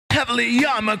heavily,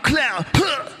 I'm a clown.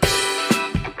 Huh.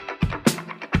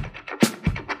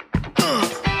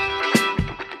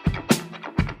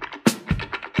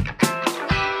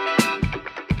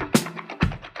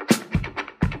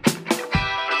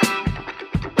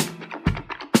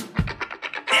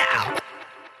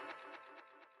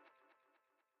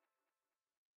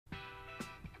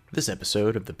 This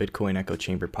episode of the Bitcoin Echo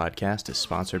Chamber podcast is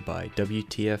sponsored by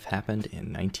WTFhappened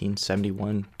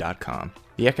in1971.com,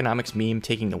 the economics meme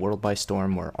taking the world by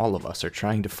storm where all of us are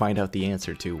trying to find out the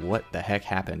answer to what the heck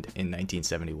happened in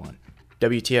 1971.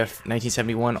 WTF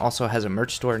 1971 also has a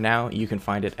merch store now. You can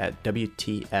find it at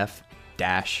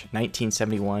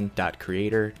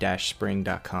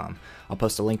WTF-1971.creator-spring.com. I'll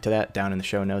post a link to that down in the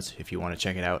show notes if you want to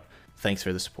check it out. Thanks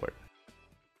for the support.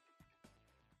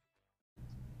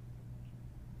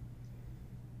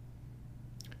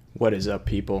 What is up,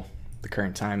 people? The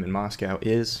current time in Moscow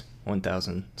is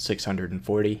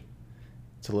 1640.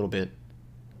 It's a little bit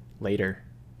later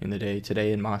in the day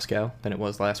today in Moscow than it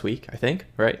was last week, I think,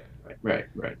 right? Right.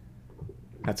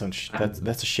 That's a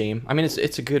shame. I mean,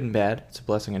 it's a good and bad. It's a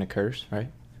blessing and a curse,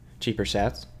 right? Cheaper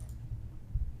sats.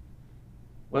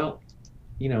 Well,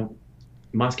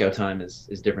 Moscow time is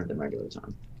different than regular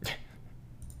time.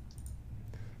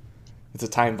 It's a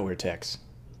time vortex.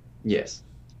 Yes.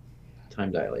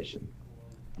 Time dilation.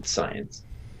 It's science.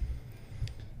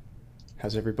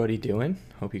 How's everybody doing?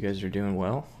 Hope you guys are doing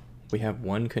well. We have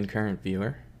one concurrent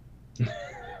viewer.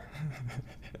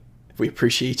 We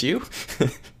appreciate you.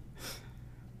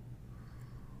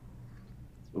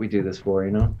 We do this for,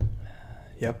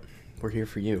 Yep, we're here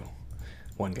for you.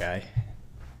 One guy.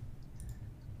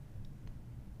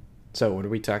 So, what are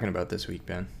we talking about this week,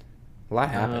 Ben? A lot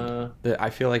happened. I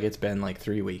feel like it's been like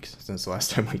 3 weeks since the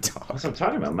last time we talked. That's what I'm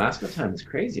talking about. Moscow time is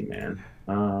crazy, man.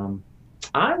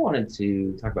 I wanted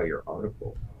to talk about your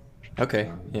article. Okay,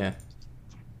 yeah.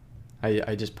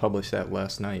 I just published that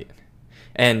last night.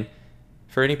 And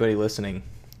for anybody listening,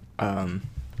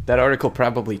 that article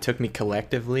probably took me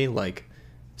collectively like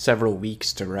several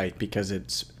weeks to write because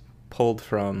it's pulled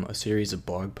from a series of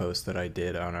blog posts that I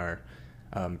did on our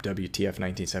WTF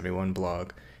 1971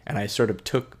 blog. And I sort of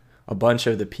took a bunch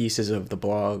of the pieces of the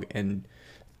blog and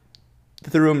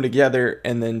threw them together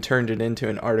and then turned it into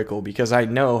an article because I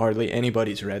know hardly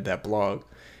anybody's read that blog.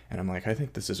 And I'm like, I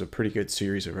think this is a pretty good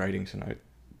series of writings and I'd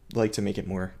like to make it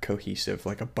more cohesive,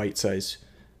 like a bite-size.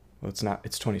 Well, it's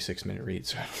 26-minute read,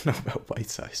 so I don't know about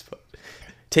bite-size, but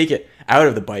take it out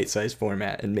of the bite-size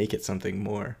format and make it something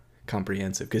more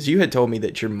comprehensive. Because you had told me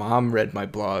that your mom read my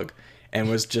blog and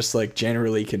was just like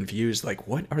generally confused, like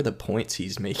what are the points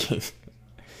he's making?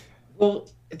 Well,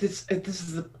 this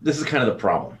is kind of the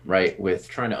problem, right? With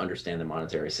trying to understand the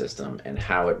monetary system and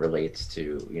how it relates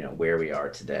to where we are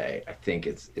today. I think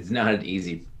it's not an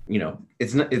easy,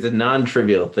 it's a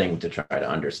non-trivial thing to try to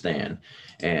understand,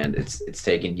 and it's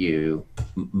taken you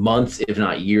months, if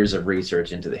not years, of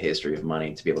research into the history of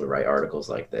money to be able to write articles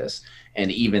like this.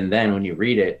 And even then, when you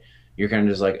read it, you're kind of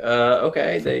just like,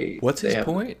 okay, what's his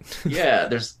point? Yeah,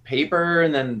 there's paper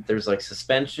and then there's like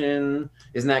suspension.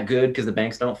 Isn't that good because the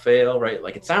banks don't fail, right?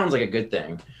 Like it sounds like a good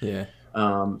thing. Yeah.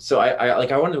 So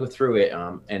I wanted to go through it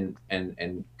and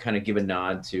kind of give a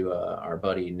nod to our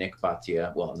buddy Nick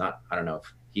Bhatia. Well, I don't know if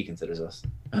he considers us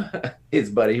his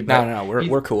buddy. But no,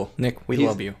 we're cool. Nick, we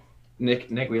love you.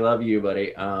 Nick, we love you,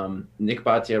 buddy. Nick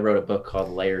Bhatia wrote a book called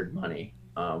Layered Money.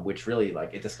 Which really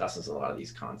it discusses a lot of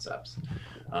these concepts.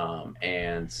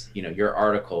 And your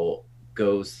article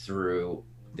goes through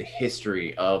the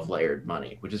history of layered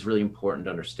money, which is really important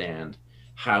to understand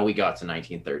how we got to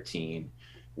 1913,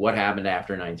 what happened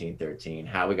after 1913,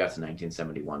 how we got to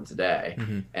 1971 today.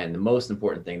 Mm-hmm. And the most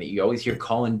important thing that you always hear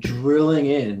Colin drilling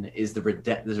in is the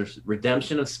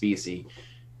redemption of specie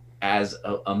as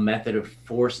a method of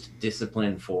forced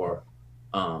discipline for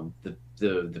the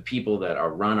people that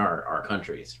run our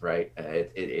countries, right?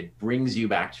 It brings you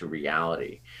back to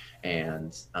reality.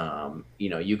 And,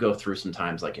 you go through some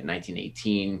times like in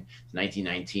 1918,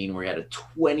 1919, where you had a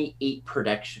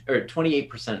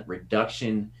 28%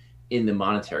 reduction in the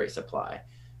monetary supply.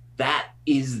 That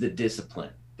is the discipline.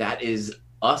 That is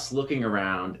us looking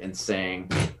around and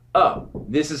saying, oh,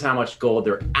 this is how much gold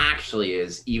there actually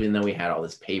is, even though we had all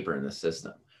this paper in the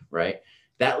system, right?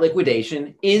 That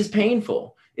liquidation is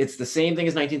painful. It's the same thing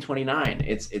as 1929.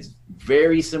 It's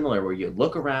very similar where you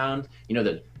look around,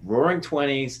 the roaring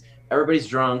 20s, everybody's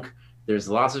drunk, there's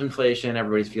lots of inflation,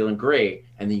 everybody's feeling great.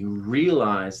 And then you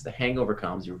realize the hangover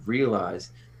comes, you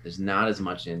realize there's not as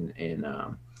much there's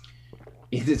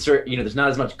not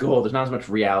as much gold, there's not as much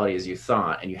reality as you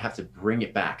thought, and you have to bring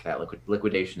it back. That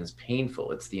liquidation is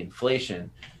painful. It's the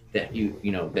inflation that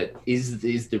that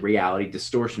is the reality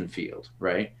distortion field,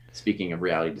 right? Speaking of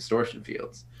reality distortion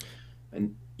fields,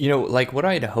 and like what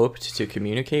I had hoped to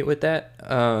communicate with that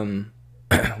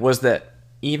was that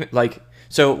even like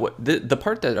so the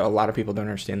part that a lot of people don't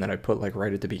understand that I put like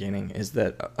right at the beginning is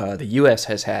that the U.S.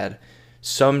 has had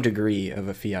some degree of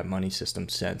a fiat money system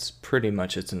since pretty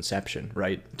much its inception,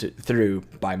 right, through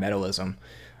bimetallism.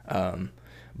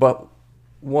 But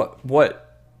what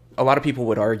a lot of people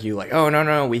would argue, like, oh,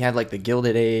 no, we had like the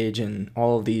Gilded Age and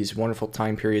all of these wonderful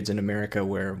time periods in America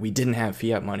where we didn't have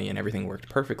fiat money and everything worked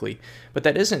perfectly. But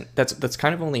that's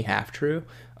kind of only half true.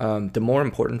 The more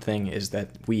important thing is that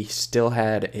we still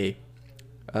had a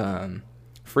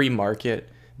free market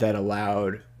that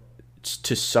allowed,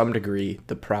 to some degree,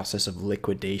 the process of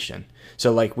liquidation.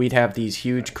 So like we'd have these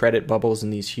huge credit bubbles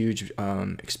and these huge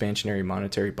expansionary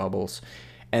monetary bubbles,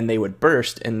 and they would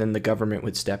burst, and then the government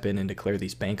would step in and declare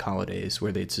these bank holidays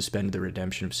where they'd suspend the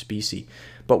redemption of specie.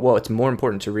 But what's more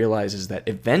important to realize is that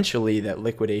eventually that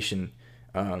liquidation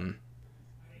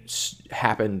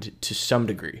happened to some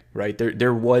degree, right?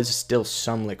 There was still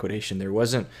some liquidation. There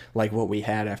wasn't like what we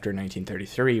had after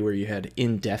 1933, where you had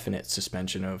indefinite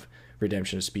suspension of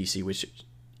redemption of specie, which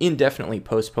indefinitely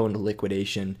postponed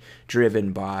liquidation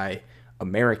driven by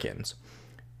Americans.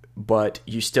 But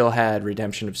you still had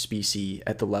redemption of specie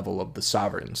at the level of the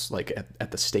sovereigns, like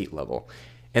at the state level.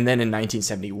 And then in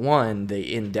 1971,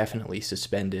 they indefinitely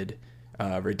suspended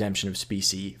redemption of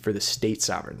specie for the state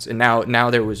sovereigns. And now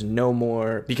there was no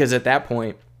more, because at that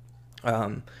point,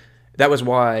 that was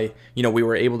why, we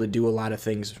were able to do a lot of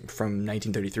things from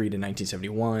 1933 to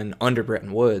 1971 under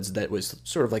Bretton Woods that was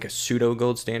sort of like a pseudo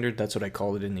gold standard. That's what I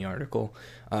called it in the article.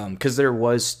 Because there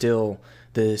was still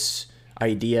this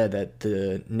idea that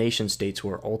the nation states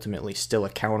were ultimately still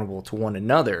accountable to one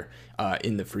another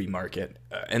in the free market.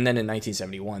 And then in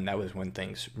 1971, that was when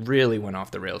things really went off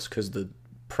the rails, because the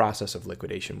process of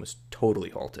liquidation was totally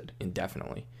halted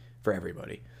indefinitely for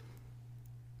everybody.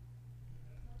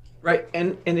 Right,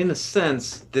 and in a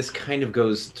sense, this kind of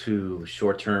goes to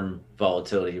short-term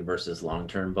volatility versus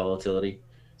long-term volatility.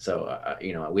 So,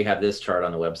 we have this chart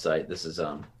on the website. This is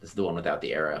the one without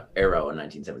the arrow in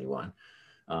 1971.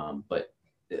 But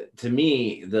to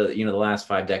me, the last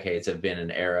 5 decades have been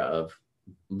an era of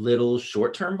little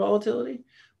short-term volatility,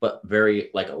 but very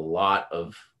like a lot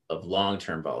of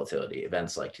long-term volatility.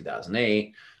 Events like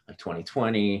 2008, like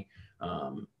 2020,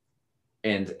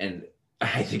 and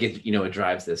I think it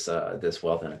drives this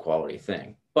wealth inequality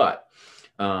thing. But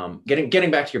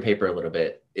getting back to your paper a little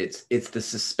bit, it's the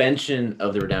suspension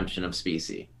of the redemption of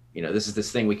specie. This is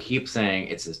this thing we keep saying.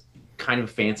 It's this kind of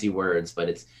fancy words, but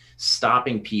it's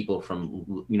stopping people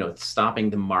from, stopping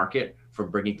the market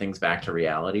from bringing things back to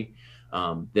reality.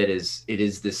 It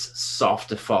is this soft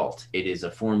default. It is a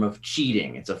form of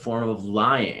cheating. It's a form of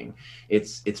lying.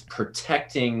 It's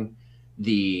protecting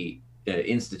the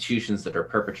institutions that are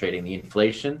perpetrating the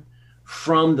inflation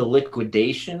from the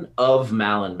liquidation of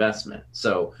malinvestment.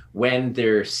 So when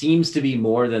there seems to be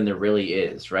more than there really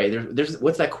is, right? There's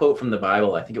what's that quote from the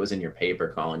Bible? I think it was in your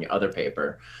paper, Colin, your other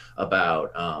paper,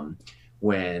 about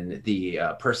when the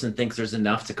person thinks there's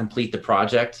enough to complete the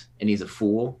project and he's a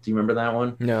fool. Do you remember that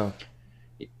one? No.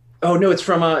 Oh no, it's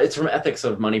from Ethics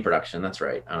of Money Production. That's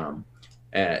right.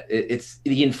 It's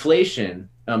the inflation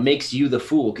makes you the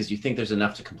fool because you think there's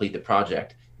enough to complete the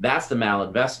project. That's the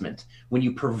malinvestment. When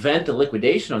you prevent the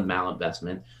liquidation of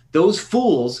malinvestment, those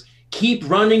fools keep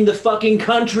running the fucking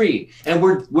country, and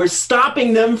we're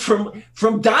stopping them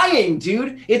from dying,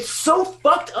 dude. It's so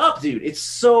fucked up, dude.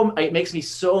 It makes me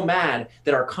so mad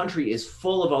that our country is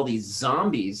full of all these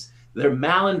zombies. They're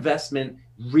malinvestment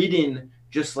ridden,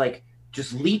 just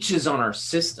leeches on our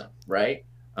system, right?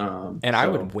 I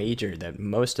would wager that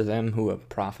most of them who have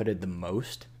profited the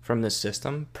most from this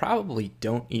system probably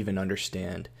don't even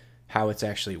understand how it's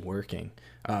actually working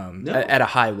at a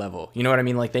high level. You know what I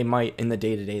mean? Like they might, in the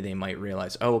day-to-day, they might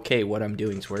realize, oh, okay, what I'm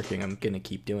doing is working. I'm going to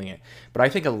keep doing it. But I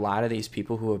think a lot of these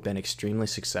people who have been extremely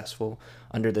successful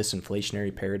under this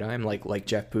inflationary paradigm, like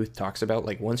Jeff Booth talks about,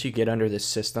 like once you get under this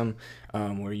system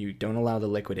where you don't allow the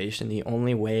liquidation, the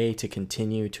only way to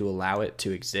continue to allow it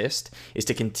to exist is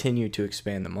to continue to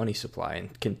expand the money supply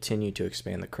and continue to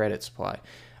expand the credit supply.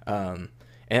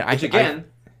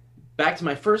 Back to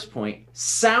my first point,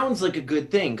 sounds like a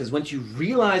good thing, because once you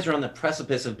realize you're on the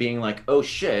precipice of being like, oh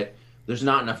shit, there's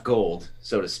not enough gold,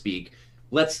 so to speak,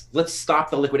 let's stop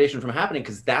the liquidation from happening,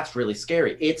 because that's really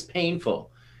scary. It's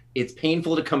painful. It's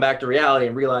painful to come back to reality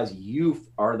and realize you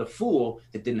are the fool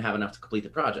that didn't have enough to complete the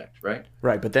project, right?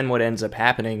 Right, but then what ends up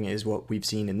happening is what we've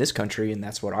seen in this country, and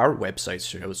that's what our website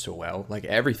shows so well. Like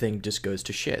everything just goes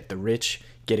to shit. The rich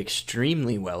get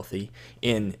extremely wealthy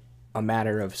in a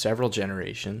matter of several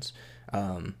generations.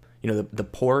 The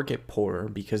poor get poorer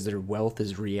because their wealth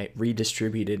is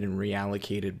redistributed and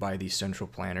reallocated by these central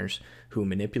planners who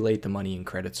manipulate the money and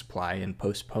credit supply and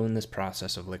postpone this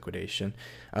process of liquidation.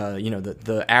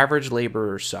 The average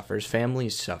laborer suffers,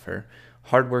 families suffer,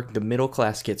 hard work, the middle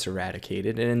class gets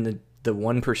eradicated, and in the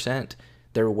 1%,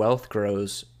 their wealth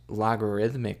grows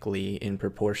logarithmically in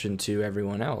proportion to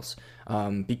everyone else,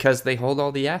 because they hold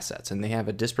all the assets and they have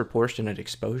a disproportionate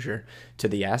exposure to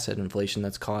the asset inflation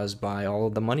that's caused by all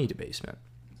of the money debasement.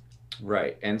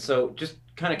 Right. And so just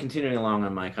kind of continuing along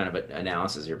on my kind of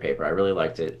analysis of your paper, I really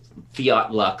liked it.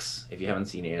 Fiat Lux, if you haven't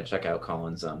seen it yet, check out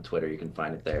Colin's Twitter. You can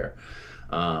find it there.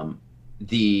 In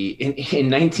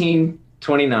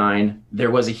 1929,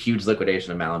 there was a huge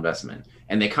liquidation of malinvestment.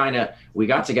 And we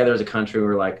got together as a country. We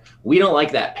were like, we don't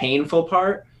like that painful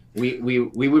part. We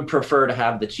would prefer to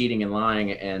have the cheating and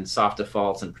lying and soft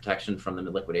defaults and protection from the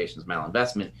liquidations,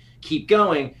 malinvestment keep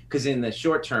going, because in the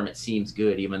short term it seems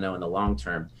good, even though in the long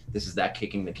term this is that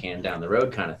kicking the can down the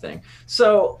road kind of thing.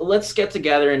 So let's get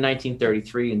together in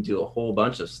 1933 and do a whole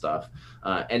bunch of stuff.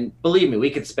 And believe me,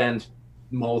 we could spend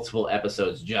multiple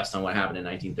episodes just on what happened in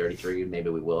 1933, and maybe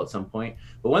we will at some point.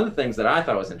 But one of the things that I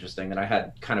thought was interesting that I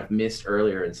had kind of missed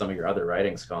earlier in some of your other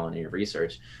writings, Colin, in your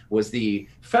research, was the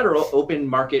Federal Open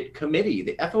Market Committee,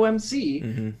 the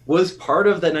FOMC, was part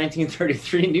of the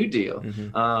 1933 New Deal.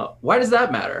 Why does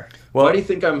that matter? Well, why do you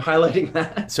think I'm highlighting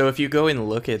that? So if you go and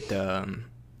look at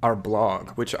our blog,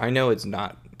 which I know it's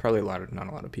not probably not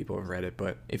a lot of people have read it,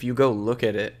 but if you go look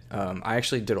at it, I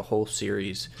actually did a whole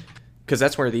series, because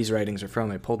that's where these writings are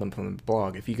from. I pulled them from the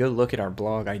blog. If you go look at our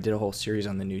blog, I did a whole series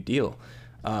on the New Deal.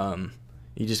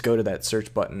 You just go to that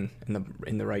search button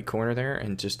in the right corner there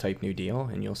and just type New Deal,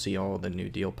 and you'll see all the New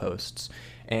Deal posts.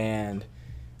 And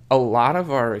a lot of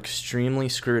our extremely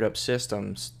screwed up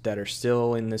systems that are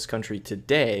still in this country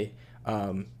today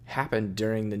happened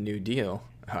during the New Deal.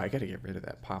 Oh, I got to get rid of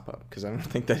that pop-up because I don't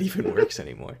think that even works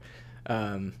anymore.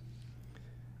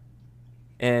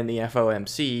 And the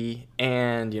FOMC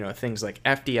and, things like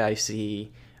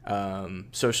FDIC,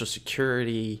 Social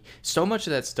Security, so much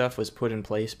of that stuff was put in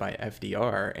place by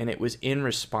FDR, and it was in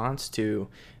response to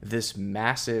this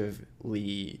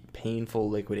massively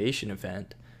painful liquidation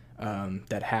event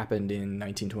that happened in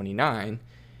 1929.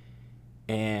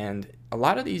 And a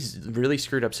lot of these really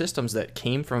screwed up systems that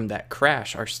came from that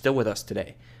crash are still with us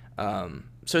today.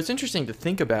 So it's interesting to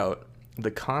think about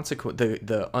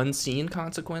the unseen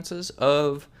consequences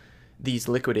of these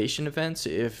liquidation events.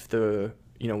 If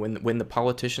when the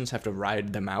politicians have to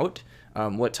ride them out,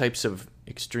 what types of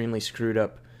extremely screwed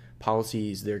up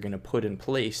policies they're going to put in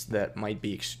place that might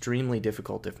be extremely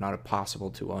difficult, if not impossible,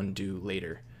 to undo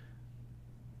later.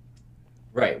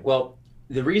 Right. Well,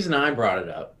 the reason I brought it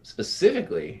up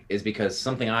specifically is because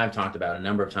something I've talked about a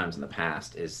number of times in the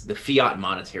past is the fiat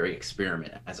monetary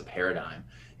experiment as a paradigm,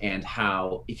 and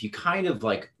how if you kind of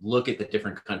look at the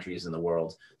different countries in the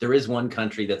world, there is one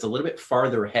country that's a little bit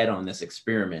farther ahead on this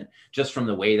experiment just from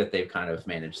the way that they've kind of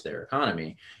managed their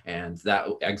economy. And that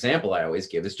example I always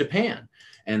give is Japan,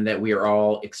 and that we are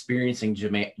all experiencing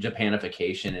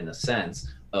Japanification in a sense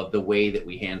of the way that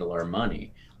we handle our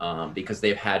money. Because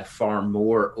they've had far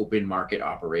more open market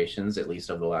operations, at least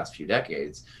over the last few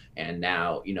decades. And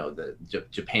now, the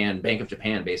Bank of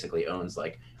Japan basically owns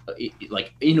like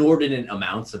inordinate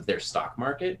amounts of their stock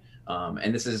market.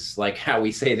 And this is how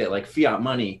we say that fiat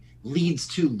money leads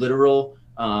to literal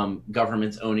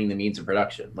governments owning the means of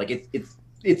production.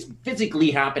 It's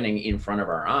physically happening in front of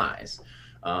our eyes.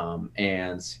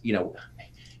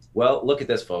 Well, look at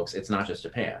this, folks. It's not just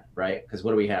Japan, right? Because what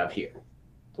do we have here?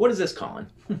 What is this, Colin?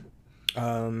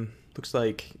 Looks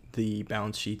like the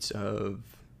balance sheets of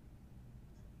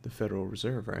the Federal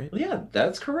Reserve, right? Well, yeah,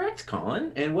 that's correct,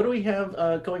 Colin. And what do we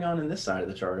have going on in this side of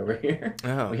the chart over here?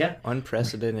 Oh, we have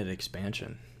unprecedented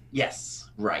expansion. Yes,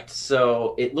 right.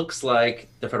 So it looks like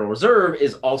the Federal Reserve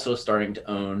is also starting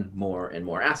to own more and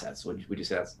more assets. Would you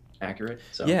say that's accurate?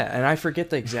 So. Yeah, and I forget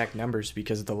the exact numbers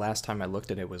because the last time I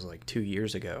looked at it was 2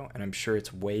 years ago, and I'm sure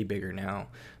it's way bigger now.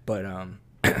 But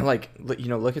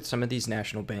look at some of these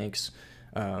national banks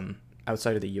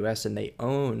outside of the U.S. and they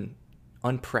own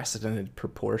unprecedented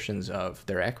proportions of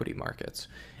their equity markets.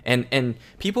 And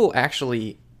people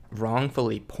actually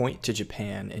wrongfully point to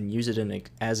Japan and use it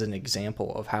as an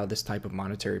example of how this type of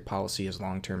monetary policy is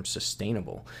long-term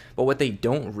sustainable. But what they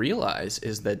don't realize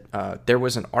is that there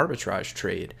was an arbitrage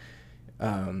trade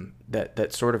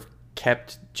that sort of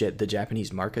kept the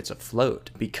Japanese markets afloat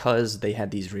because they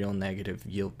had these real negative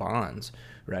yield bonds,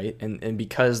 right? And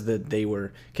because they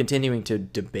were continuing to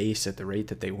debase at the rate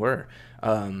that they were.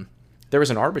 there was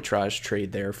an arbitrage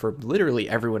trade there for literally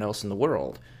everyone else in the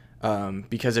world,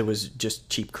 because it was just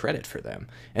cheap credit for them.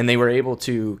 And they were able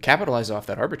to capitalize off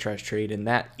that arbitrage trade, and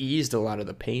that eased a lot of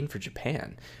the pain for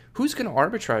Japan. Who's going to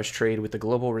arbitrage trade with the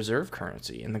global reserve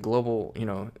currency and the global,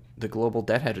 the global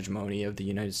debt hegemony of the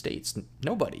United States?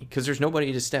 Nobody, because there's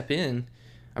nobody to step in.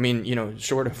 I mean,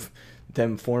 short of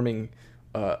them forming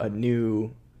a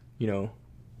new,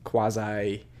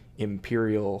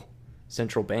 quasi-imperial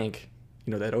central bank,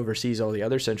 that oversees all the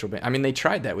other central banks. I mean, they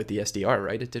tried that with the SDR,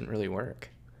 right? It didn't really work.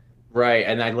 Right,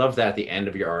 and I love that at the end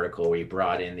of your article where you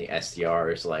brought in the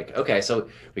SDRs. Like, okay, so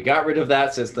we got rid of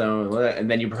that system, and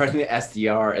then you brought in the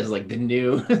SDR as like the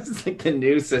new, it's like the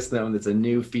new system that's a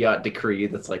new fiat decree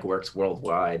that's like works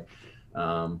worldwide.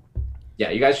 Yeah,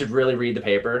 you guys should really read the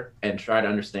paper and try to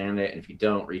understand it. And if you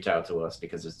don't, reach out to us,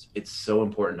 because it's so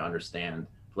important to understand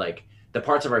like the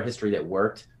parts of our history that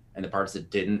worked and the parts that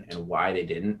didn't, and why they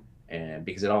didn't. And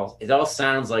because it all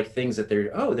sounds like things that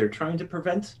they're trying to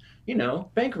prevent,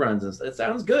 bank runs, and it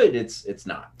sounds good. It's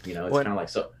not, it's kind of like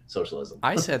socialism.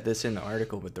 I said this in the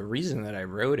article, but the reason that I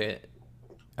wrote it,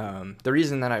 I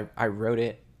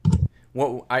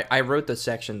wrote the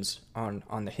sections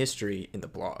on the history in the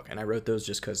blog, and I wrote those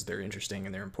just because they're interesting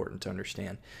and they're important to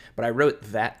understand. But I wrote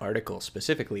that article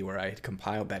specifically where I had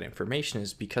compiled that information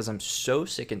is because I'm so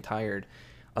sick and tired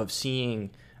of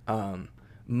seeing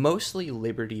mostly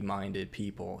liberty-minded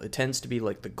people. It tends to be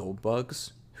like the gold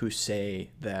bugs who say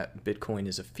that Bitcoin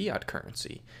is a fiat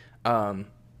currency. And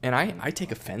I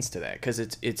take offense to that, because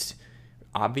it's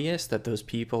obvious that those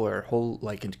people are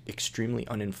extremely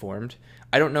uninformed.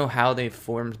 I don't know how they've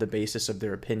formed the basis of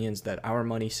their opinions that our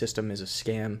money system is a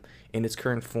scam in its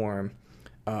current form.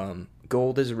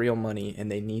 Gold is real money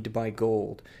and they need to buy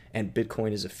gold, and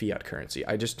Bitcoin is a fiat currency.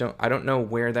 I don't know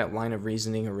where that line of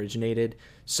reasoning originated.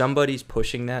 Somebody's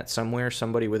pushing that somewhere,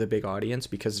 somebody with a big audience,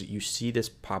 because you see this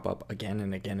pop up again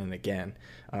and again and again.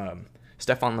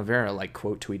 Stefan Livera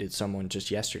quote tweeted someone just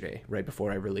yesterday, right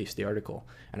before I released the article.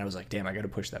 And I was like, damn, I got to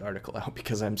push that article out,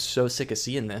 because I'm so sick of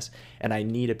seeing this. And I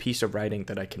need a piece of writing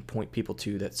that I can point people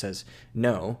to that says,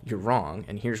 no, you're wrong,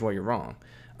 and here's why you're wrong.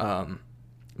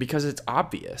 Because it's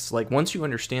obvious. Once you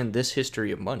understand this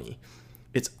history of money,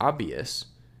 it's obvious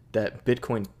that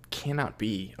Bitcoin cannot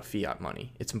be a fiat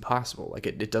money. It's impossible.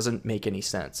 It doesn't make any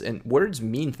sense. And words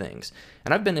mean things.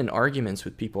 And I've been in arguments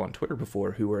with people on Twitter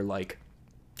before who are like,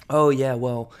 oh yeah,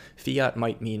 well, fiat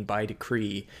might mean by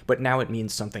decree, but now it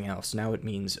means something else. Now it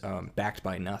means backed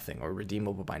by nothing or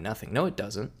redeemable by nothing. No, it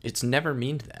doesn't. It's never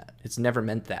meant that. It's never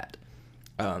meant that.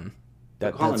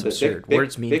 That's absurd.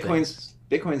 Words mean things.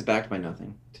 Bitcoin's backed by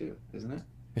nothing too, isn't it?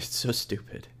 It's so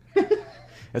stupid.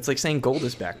 It's like saying gold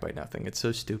is backed by nothing. It's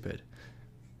so stupid.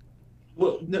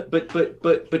 Well, no,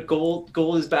 but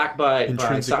gold is backed by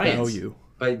intrinsic science. Value.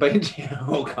 By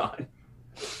oh god.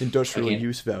 Industrial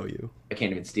use value. I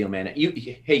can't even steal, man.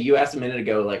 You asked a minute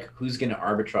ago, who's going to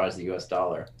arbitrage the U.S.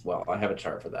 dollar? Well, I have a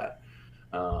chart for that.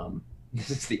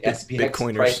 This is the SPX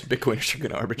Bitcoiners are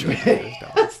going to arbitrage the U.S.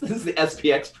 dollar. This is the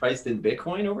SPX priced in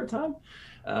Bitcoin over time.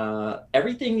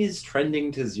 Everything is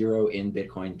trending to zero in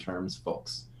Bitcoin terms,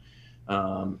 folks.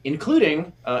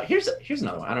 Including here's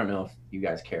another one. I don't know if you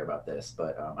guys care about this,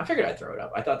 but I figured I'd throw it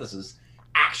up. I thought this was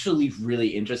actually really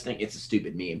interesting. It's a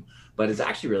stupid meme, but it's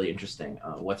actually really interesting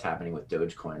what's happening with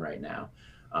Dogecoin right now.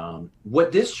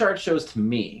 What this chart shows to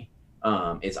me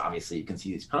is obviously you can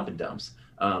see these pump and dumps.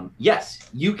 Yes,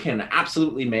 you can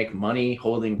absolutely make money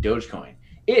holding Dogecoin.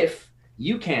 If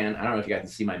you can, I don't know if you guys can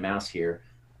see my mouse here,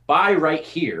 buy right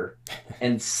here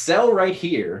and sell right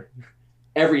here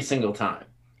every single time.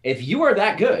 If you are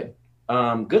that good,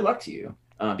 good luck to you.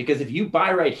 Because if you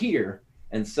buy right here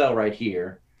and sell right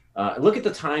here, look at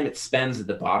the time it spends at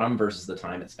the bottom versus the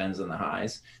time it spends on the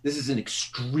highs. This is an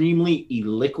extremely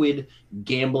illiquid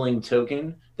gambling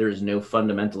token. There is no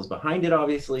fundamentals behind it,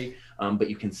 obviously, but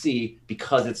you can see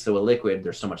because it's so illiquid,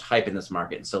 there's so much hype in this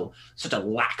market, and so such a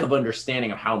lack of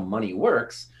understanding of how money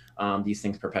works. These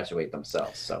things perpetuate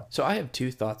themselves. So I have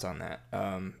two thoughts on that.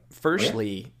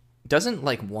 Firstly, doesn't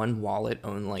one wallet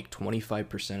own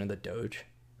 25% of the Doge?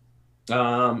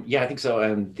 Yeah, I think so.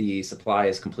 And the supply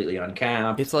is completely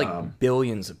uncapped. It's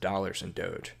billions of dollars in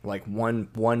Doge.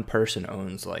 One person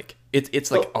owns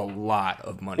it's a lot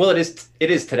of money. Well,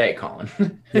 it is today,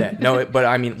 Colin. Yeah, no, but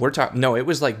I mean, it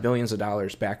was billions of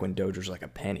dollars back when Doge was a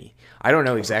penny. I don't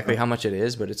know exactly how much it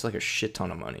is, but it's a shit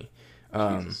ton of money.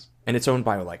 And it's owned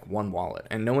by one wallet,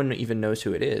 and no one even knows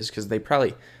who it is because they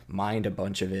probably mined a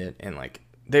bunch of it, and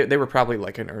they were probably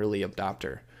an early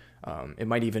adopter. It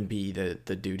might even be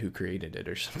the dude who created it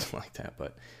or something like that,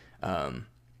 but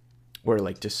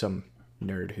or just some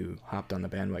nerd who hopped on the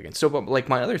bandwagon. So, but like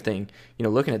my other thing,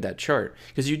 looking at that chart,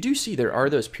 because you do see there are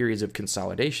those periods of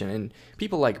consolidation, and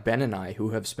people like Ben and I who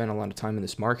have spent a lot of time in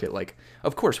this market, like,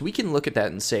 of course, we can look at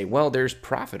that and say, well, there's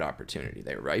profit opportunity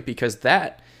there, right? Because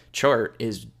that chart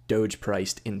is Doge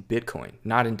priced in Bitcoin,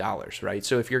 not in dollars, right?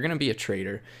 So if you're going to be a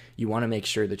trader, you want to make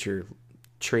sure that you're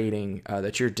trading,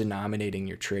 that you're denominating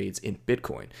your trades in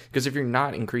Bitcoin. Because if you're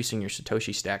not increasing your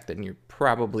Satoshi stack, then you're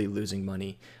probably losing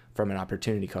money from an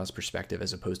opportunity cost perspective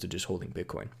as opposed to just holding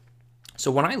Bitcoin.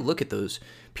 So when I look at those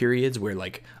periods where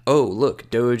like, oh, look,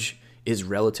 Doge is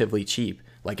relatively cheap,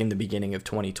 like in the beginning of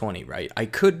 2020, right? I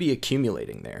could be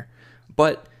accumulating there,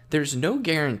 but there's no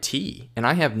guarantee, and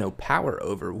I have no power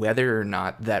over whether or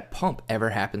not that pump ever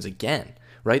happens again,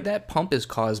 right? That pump is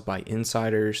caused by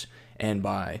insiders and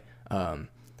by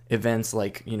events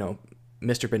like,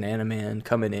 Mr. Banana Man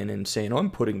coming in and saying, oh, I'm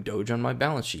putting Doge on my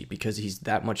balance sheet because he's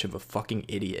that much of a fucking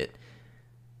idiot.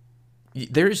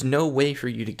 There's no way for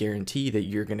you to guarantee that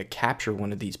you're going to capture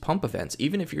one of these pump events,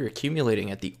 even if you're accumulating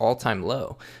at the all-time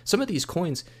low. Some of these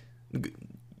coins,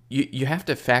 you have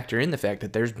to factor in the fact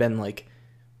that there's been like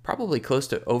probably close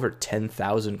to over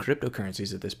 10,000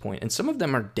 cryptocurrencies at this point, and some of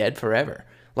them are dead forever.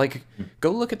 Like,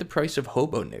 go look at the price of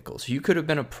Hobo Nickels. You could have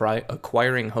been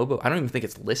acquiring Hobo. I don't even think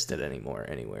it's listed anymore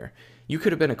anywhere. You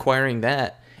could have been acquiring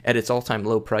that at its all-time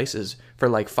low prices for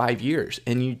like 5 years,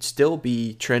 and you'd still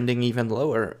be trending even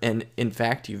lower. And in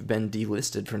fact, you've been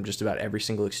delisted from just about every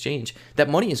single exchange. That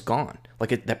money is gone.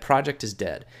 Like, that project is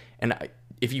dead. And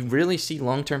if you really see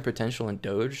long-term potential in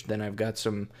Doge, then I've got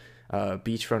some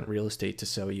beachfront real estate to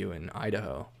sell you in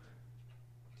Idaho.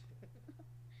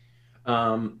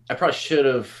 I probably should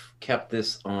have kept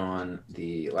this on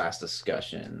the last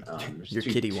discussion. Your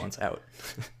kitty wants out.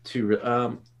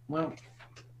 Well,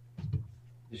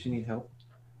 does she need help?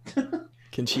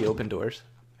 Can she open doors?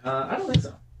 I don't think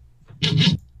so.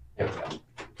 There we go.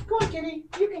 Go on, kitty.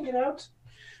 You can get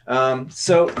out.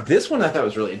 So this one I thought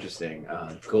was really interesting.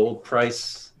 Gold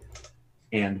price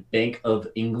and Bank of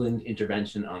England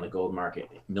intervention on the gold market,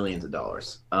 millions of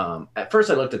dollars. At first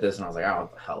I looked at this and I was like, oh,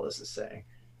 what the hell is this saying?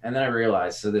 And then I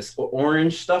realized, so this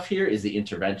orange stuff here is the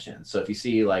intervention. So if you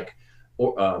see like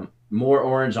more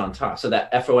orange on top, so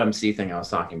that FOMC thing I was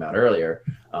talking about earlier,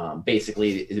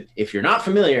 basically, if you're not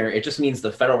familiar, it just means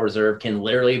the Federal Reserve can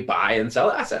literally buy and sell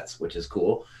assets, which is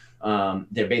cool.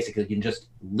 They basically can just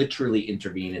literally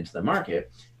intervene into the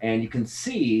market. And you can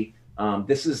see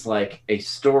this is like a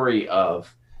story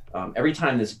of every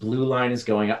time this blue line is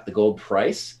going up, the gold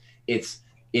price, it's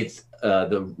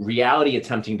the reality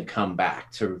attempting to come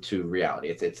back to reality.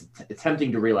 It's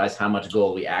attempting to realize how much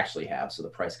gold we actually have. So the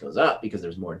price goes up because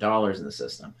there's more dollars in the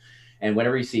system. And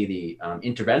whenever you see the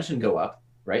intervention go up,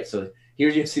 right? So here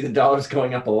you see the dollars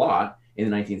going up a lot in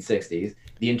the 1960s.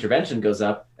 The intervention goes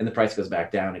up and the price goes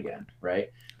back down again, right?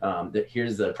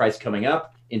 Here's the price coming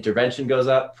up, intervention goes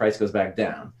up, price goes back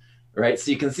down, right? So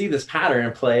you can see this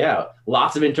pattern play out.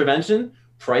 Lots of intervention,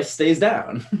 price stays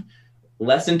down.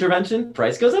 Less intervention,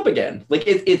 price goes up again. Like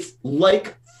it's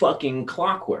like fucking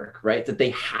clockwork, right? That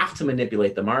they have to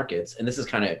manipulate the markets. And this is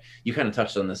you kind of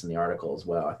touched on this in the article as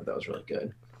well. I thought that was really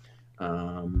good.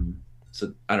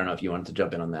 So I don't know if you wanted to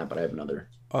jump in on that, but I have another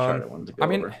chart I wanted to go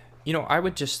over. I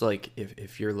would just like,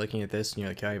 if you're looking at this and you're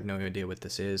like, I have no idea what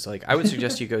this is, like I would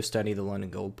suggest you go study the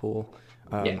London Gold Pool.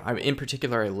 In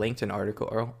particular, I linked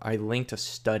a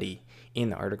study in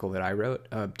the article that I wrote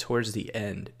towards the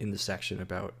end in the section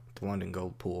about the London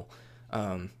Gold Pool,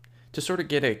 to sort of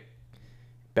get a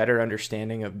better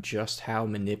understanding of just how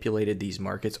manipulated these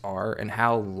markets are and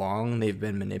how long they've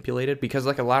been manipulated. Because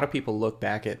like a lot of people look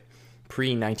back at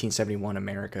pre-1971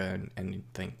 America and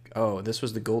think, oh, this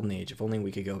was the golden age. If only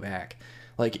we could go back.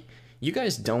 Like, you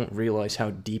guys don't realize how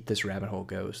deep this rabbit hole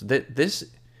goes. This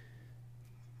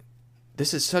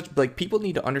is such, like, people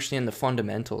need to understand the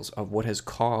fundamentals of what has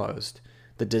caused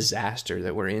the disaster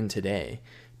that we're in today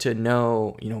to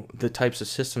know, the types of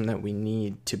system that we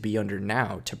need to be under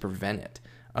now to prevent it.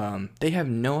 They have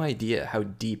no idea how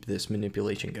deep this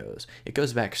manipulation goes. It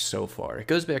goes back so far. It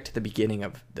goes back to the beginning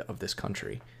of this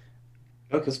country.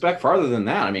 It goes back farther than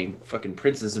that. I mean, fucking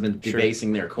princes have been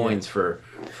debasing their coins for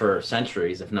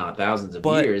centuries, if not thousands of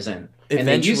years. And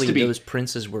eventually used to be... those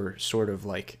princes were sort of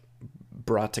like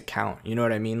brought to count. You know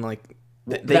what I mean? Like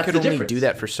they could only do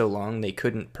that for so long. They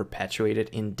couldn't perpetuate it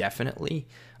indefinitely.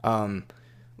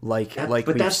 Like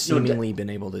we've seemingly been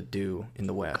able to do in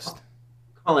the West.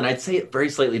 Colin, I'd say it very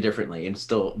slightly differently, and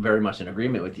still very much in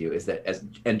agreement with you, is that,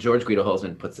 and George Guido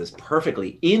Hulsman puts this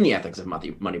perfectly in The Ethics of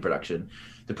Money Production,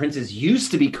 the princes used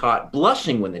to be caught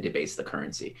blushing when they debased the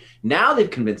currency. Now they've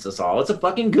convinced us all it's a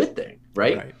fucking good thing,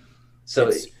 right?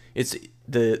 So it's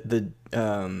the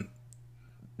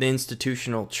the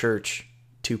institutional church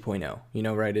 2.0, you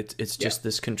know, right? It's just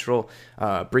this control.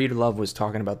 Breedlove was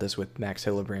talking about this with Max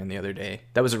Hillebrand the other day.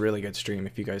 That was a really good stream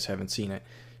if you guys haven't seen it,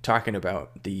 talking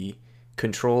about the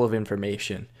control of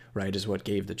information, right, is what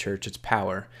gave the church its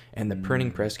power, and the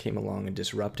printing press came along and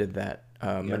disrupted that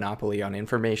monopoly on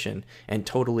information and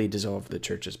totally dissolved the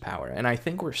church's power. And I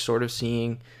think we're sort of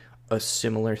seeing a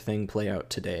similar thing play out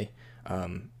today.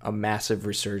 A massive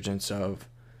resurgence of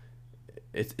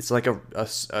it's like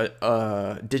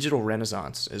a digital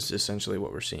renaissance is essentially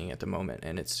what we're seeing at the moment,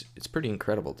 and it's pretty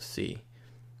incredible to see.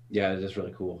 Yeah, it is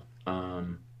really cool. I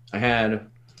had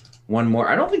one more.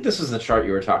 I don't think this is the chart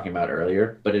you were talking about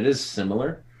earlier, but it is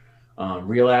similar.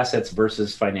 Real assets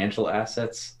versus financial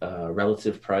assets,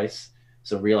 relative price.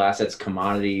 So real assets,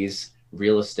 commodities,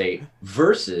 real estate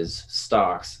versus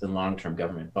stocks and long-term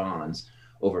government bonds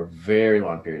over a very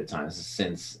long period of time. This is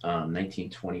since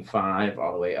 1925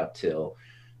 all the way up till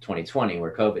 2020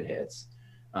 where COVID hits.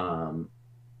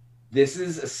 This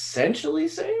is essentially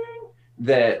saying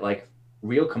that like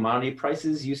real commodity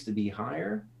prices used to be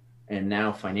higher and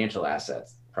now financial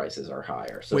assets prices are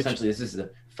higher. So essentially this is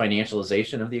the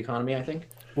financialization of the economy, I think.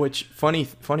 Which funny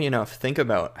enough, think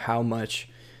about how much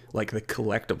like the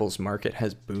collectibles market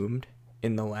has boomed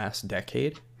in the last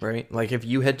decade, right? Like if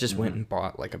you had just went and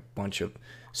bought like a bunch of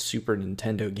Super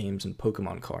Nintendo games and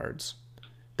Pokemon cards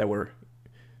that were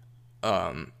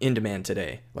in demand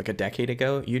today, like a decade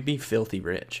ago, you'd be filthy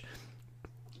rich.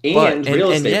 And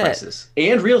real estate prices.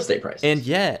 And real estate prices. And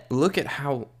yet, look at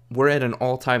how we're at an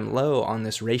all-time low on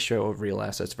this ratio of real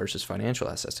assets versus financial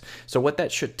assets. So what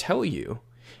that should tell you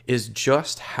is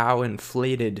just how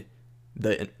inflated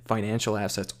the financial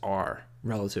assets are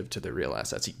relative to the real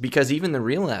assets, because even the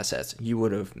real assets you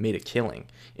would have made a killing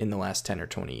in the last 10 or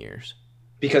 20 years,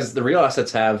 because the real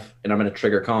assets have, and I'm going to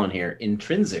trigger Colin here,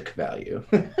 intrinsic value.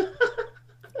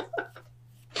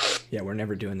 Yeah, we're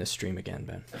never doing this stream again,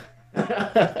 Ben.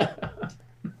 I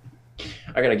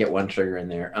gotta get one trigger in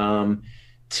there.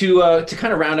 To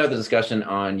kind of round out the discussion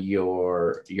on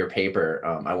your paper,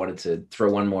 I wanted to throw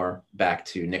one more back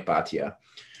to Nick Bhatia.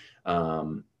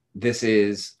 This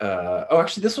is,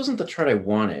 actually, this wasn't the chart I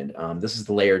wanted. This is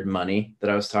the layered money that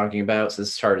I was talking about. So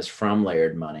this chart is from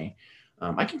Layered Money.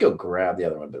 I can go grab the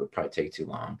other one, but it would probably take too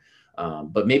long.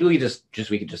 But maybe we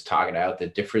could just talk it out, the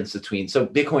difference between, so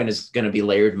Bitcoin is going to be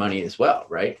layered money as well,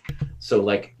 right? So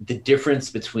like the difference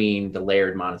between the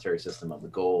layered monetary system of the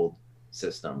gold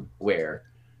system, where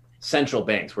central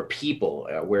banks, where people,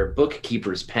 where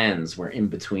bookkeepers' pens were in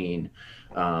between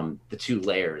the two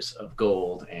layers of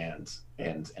gold and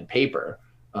paper.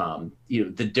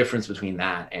 The difference between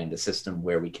that and a system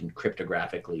where we can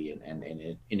cryptographically and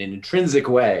in an intrinsic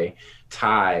way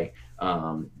tie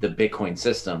the Bitcoin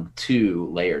system to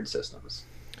layered systems.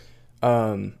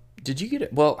 Did you get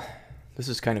it? Well, this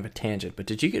is kind of a tangent, but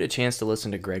did you get a chance to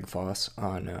listen to Greg Foss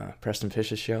on Preston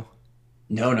Fish's show?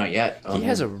 No, not yet. He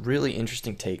has a really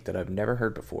interesting take that I've never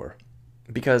heard before.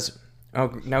 Because,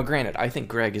 now granted, I think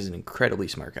Greg is an incredibly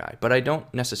smart guy, but I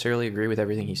don't necessarily agree with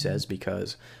everything he says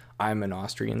because I'm an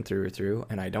Austrian through and through,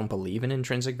 and I don't believe in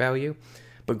intrinsic value.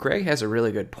 But Greg has a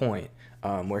really good point,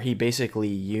 where he basically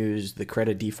used the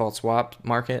credit default swap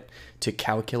market to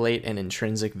calculate an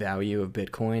intrinsic value of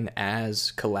Bitcoin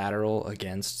as collateral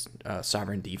against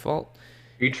sovereign default.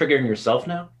 Are you triggering yourself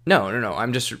now? No.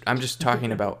 I'm just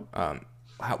talking about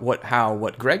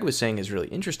what Greg was saying is really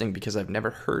interesting because I've never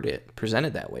heard it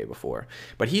presented that way before.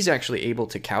 But he's actually able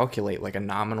to calculate like a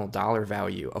nominal dollar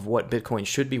value of what Bitcoin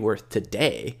should be worth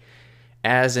today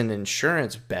as an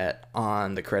insurance bet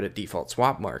on the credit default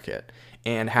swap market,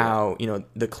 and how,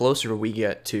 the closer we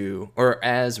get to, or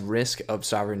as risk of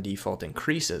sovereign default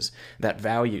increases, that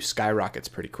value skyrockets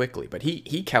pretty quickly. But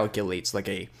he calculates like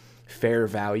a fair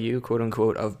value, quote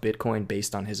unquote, of Bitcoin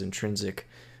based on his intrinsic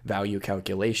value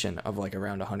calculation of like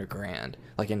around 100 grand,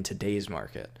 like in today's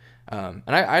market. And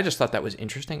I just thought that was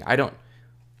interesting. I don't,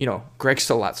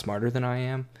 Greg's a lot smarter than I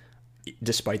am,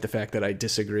 despite the fact that I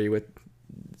disagree with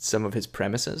some of his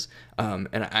premises. And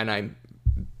I'm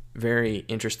very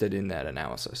interested in that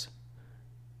analysis.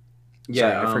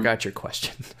 Yeah. Sorry, I forgot your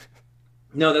question.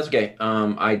 No, that's okay.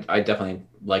 I definitely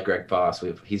like Greg Foss.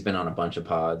 He's been on a bunch of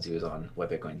pods. He was on What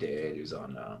Bitcoin Did. He was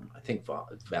on, I think,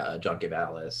 John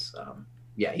Gavalis.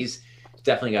 Yeah, he's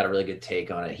definitely got a really good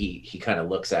take on it. He kind of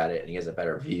looks at it and he has a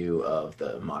better view of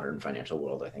the modern financial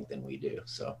world, I think, than we do.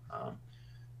 So,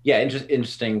 yeah,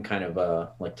 interesting kind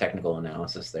of like technical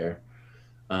analysis there.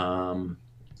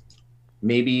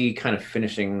 Maybe kind of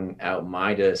finishing out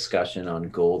my discussion on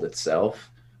gold itself.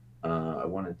 I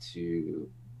wanted to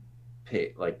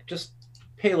pay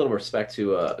a little respect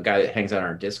to a guy that hangs out on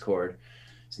our Discord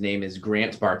His name is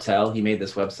Grant Bartel. He made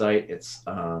this website. It's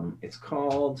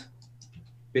called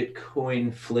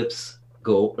Bitcoin Flips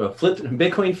Gold,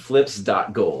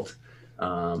 bitcoinflips.gold.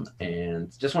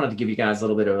 And just wanted to give you guys a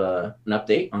little bit of an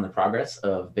update on the progress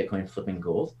of Bitcoin flipping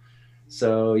gold.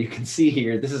 So you can see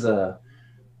here, this is not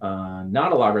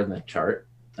a logarithmic chart,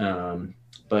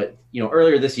 but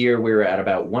earlier this year we were at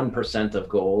about 1% of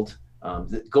gold.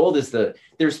 Gold is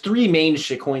there's three main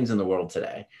shitcoins in the world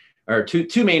today, or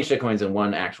two main shitcoins and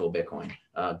one actual Bitcoin,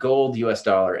 gold, US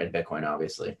dollar, and Bitcoin,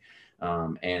 obviously.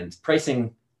 And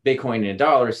pricing Bitcoin in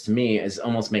dollars to me is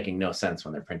almost making no sense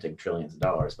when they're printing trillions of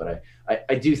dollars. But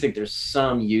I do think there's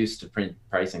some use to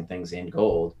pricing things in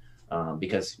gold,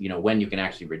 because when you can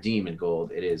actually redeem in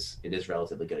gold, it is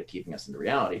relatively good at keeping us into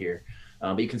reality here.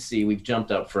 But you can see we've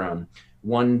jumped up from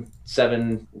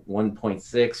 1.7,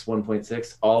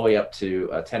 1.6, all the way up to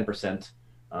 10%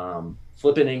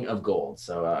 flipping of gold.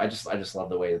 So I just love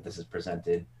the way that this is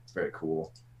presented. It's very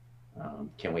cool.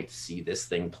 Can't wait to see this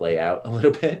thing play out a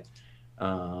little bit.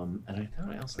 And I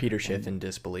thought I also Peter Schiff in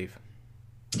disbelief.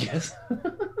 Yes.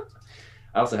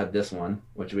 I also had this one,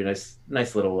 which would be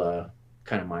nice little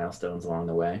kind of milestones along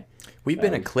the way. We've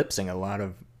been eclipsing a lot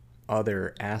of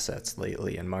other assets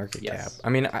lately in market cap. Yes. I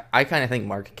mean, I kind of think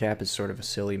market cap is sort of a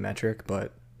silly metric,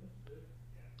 but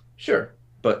sure,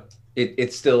 but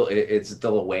it's still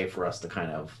a way for us to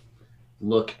kind of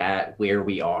look at where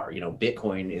we are.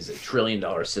 Bitcoin is $1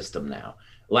 trillion system now.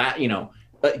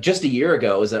 Just a year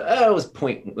ago, it was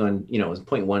 0.1, it was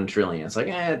 0.1 trillion. It's like,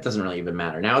 it doesn't really even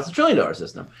matter. Now it's $1 trillion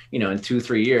system. In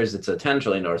 2-3 years, it's a $10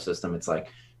 trillion system. It's like,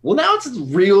 well, now it's a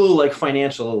real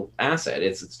financial asset.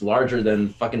 It's larger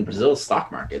than fucking Brazil's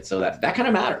stock market. So that kind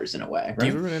of matters in a way. Right? Do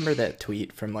you remember that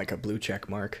tweet from a blue check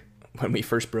mark when we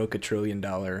first broke $1 trillion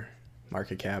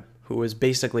market cap, who was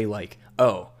basically like,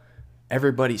 oh,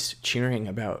 everybody's cheering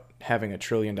about having $1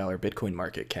 trillion Bitcoin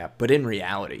market cap, but in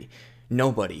reality,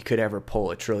 nobody could ever pull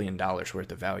 $1 trillion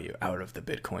worth of value out of the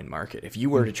Bitcoin market. If you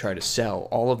were to try to sell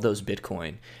all of those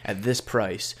Bitcoin at this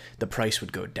price, the price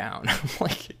would go down.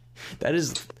 That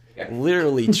is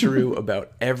literally true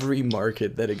about every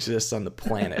market that exists on the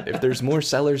planet. If there's more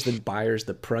sellers than buyers,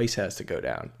 the price has to go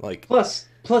down.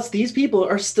 Plus these people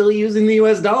are still using the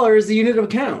US dollar as the unit of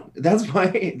account. That's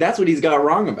what he's got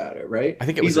wrong about it, right? I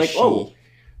think it was he's like, oh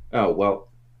well,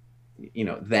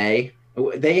 they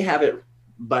have it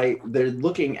they're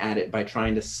looking at it by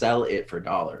trying to sell it for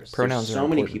dollars. Pronouns There's so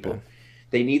many people.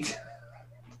 They need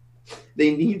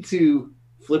to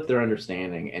flip their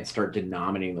understanding and start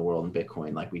denominating the world in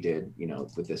Bitcoin like we did,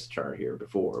 with this chart here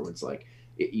before. It's like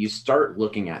you start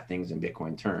looking at things in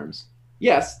Bitcoin terms.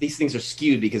 Yes, these things are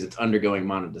skewed because it's undergoing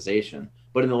monetization,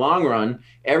 but in the long run,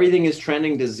 everything is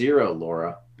trending to zero,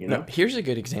 Laura. No, here's a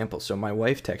good example. So my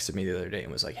wife texted me the other day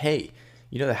and was like, hey,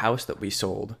 the house that we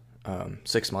sold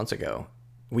 6 months ago,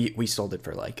 we sold it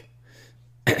for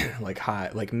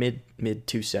mid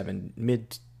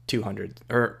 200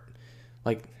 or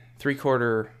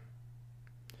 3/4.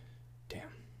 Damn.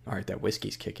 All right, that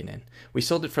whiskey's kicking in. We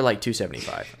sold it for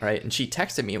 275, right? And she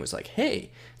texted me and was like,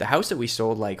 hey, the house that we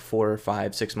sold 4 or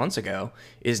 5, 6 months ago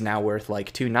is now worth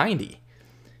 290.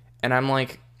 And I'm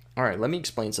like, all right, let me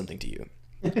explain something to you.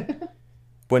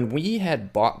 When we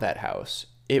had bought that house,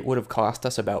 it would have cost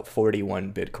us about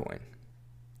 41 Bitcoin.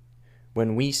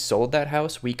 When we sold that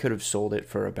house, we could have sold it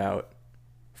for about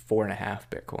 4.5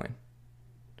 Bitcoin.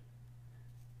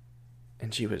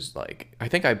 And she was like, I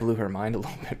think I blew her mind a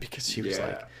little bit because she was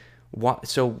like, what?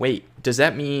 So wait, does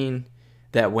that mean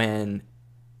that when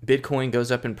Bitcoin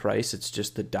goes up in price, it's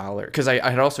just the dollar? Because I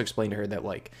had also explained to her that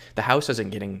the house isn't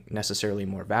getting necessarily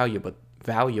more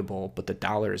valuable, but the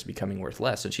dollar is becoming worth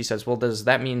less. And she says, well, does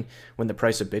that mean when the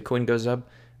price of Bitcoin goes up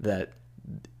that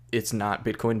it's not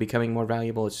Bitcoin becoming more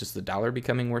valuable, it's just the dollar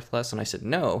becoming worth less? And I said,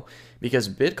 no, because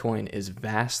Bitcoin is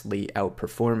vastly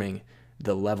outperforming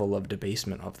the level of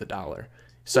debasement of the dollar,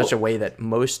 such a way that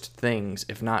most things,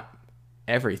 if not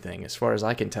everything, as far as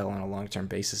I can tell on a long-term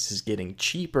basis, is getting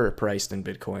cheaper priced in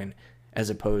Bitcoin as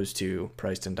opposed to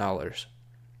priced in dollars.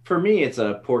 For me, it's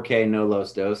a porque no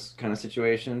los dos kind of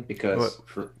situation because...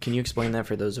 Can you explain that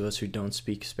for those of us who don't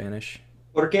speak Spanish?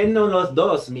 Porque no los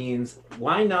dos means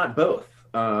why not both?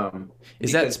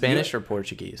 Is that Spanish or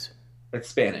Portuguese? It's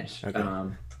Spanish.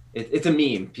 Okay. It's a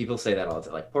meme. People say that all the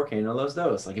time, porque no los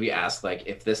dos. If you ask,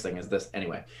 if this thing is this.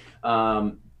 Anyway,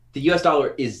 the US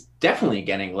dollar is definitely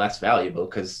getting less valuable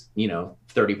because,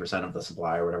 30% of the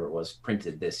supply or whatever it was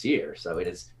printed this year. So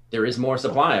there is more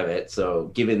supply of it. So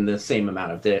given the same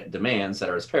amount of demand,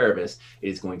 ceteris paribus, it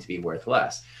is going to be worth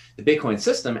less. The Bitcoin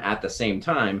system at the same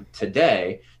time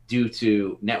today, due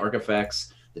to network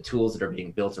effects, the tools that are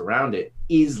being built around it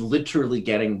is literally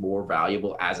getting more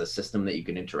valuable as a system that you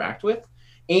can interact with.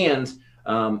 And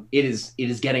it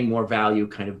is getting more value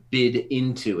kind of bid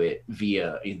into it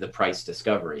via the price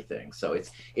discovery thing. So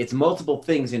it's multiple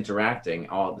things interacting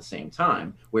all at the same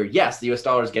time, where yes, the US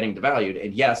dollar is getting devalued,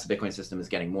 and yes, the Bitcoin system is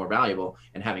getting more valuable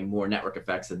and having more network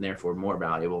effects, and therefore more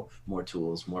valuable, more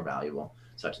tools, more valuable,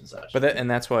 such and such. But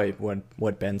that's why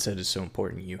what Ben said is so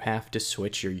important. You have to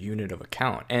switch your unit of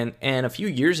account. And a few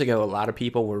years ago, a lot of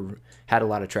people had a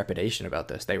lot of trepidation about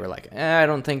this. They were like, I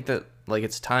don't think that like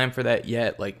it's time for that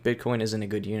yet. Like Bitcoin isn't a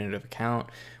good unit of account.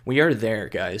 We are there,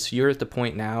 guys. You're at the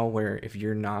point now where if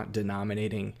you're not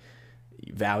denominating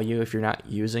value, if you're not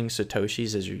using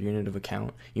Satoshis as your unit of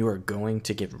account, you are going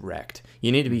to get wrecked.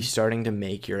 You need to be starting to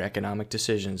make your economic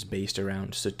decisions based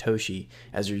around Satoshi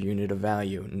as your unit of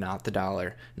value, not the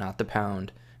dollar, not the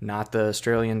pound, not the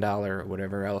Australian dollar, or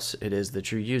whatever else it is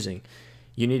that you're using.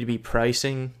 You need to be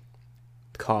pricing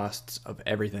costs of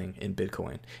everything in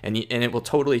Bitcoin, and it will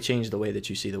totally change the way that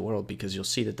you see the world, because you'll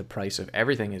see that the price of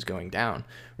everything is going down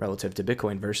relative to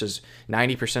Bitcoin versus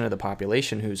 90% of the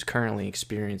population who's currently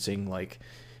experiencing like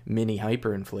mini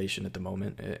hyperinflation at the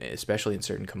moment, especially in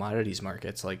certain commodities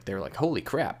markets. Like they're like, holy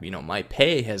crap, my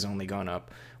pay has only gone up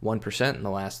 1% in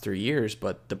the last 3 years,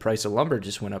 but the price of lumber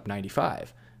just went up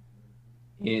 95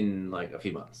 in like a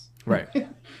few months. Right.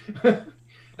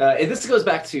 And this goes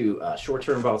back to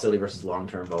short-term volatility versus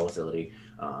long-term volatility.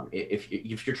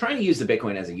 If you're trying to use the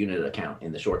Bitcoin as a unit account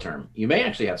in the short term, you may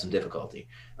actually have some difficulty.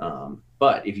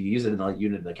 But if you use it in the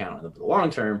unit account in the long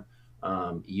term,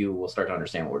 you will start to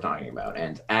understand what we're talking about.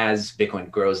 And as Bitcoin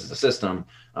grows as a system,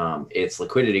 its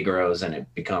liquidity grows and it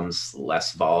becomes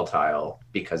less volatile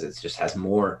because it just has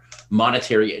more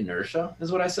monetary inertia,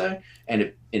 is what I say.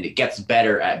 And it gets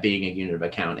better at being a unit of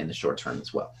account in the short term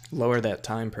as well. Lower that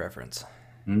time preference.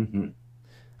 Mm-hmm.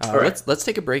 All right. Let's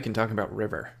take a break and talk about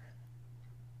River.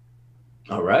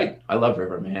 All right. I love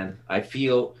River, man. I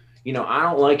feel, I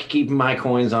don't like keeping my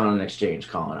coins on an exchange,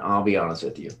 Colin. I'll be honest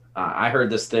with you. I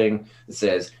heard this thing that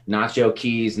says nacho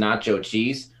keys, nacho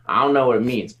cheese. I don't know what it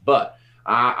means, but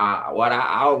I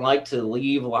don't like to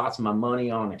leave lots of my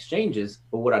money on exchanges.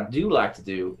 But what I do like to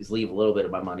do is leave a little bit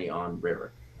of my money on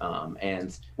River.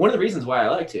 And one of the reasons why I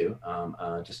like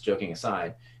to, just joking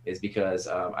aside, is because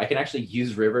I can actually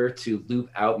use River to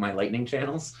loop out my Lightning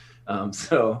channels.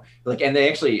 So like, and they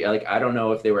actually, like, I don't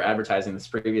know if they were advertising this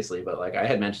previously, but like I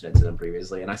had mentioned it to them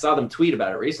previously, and I saw them tweet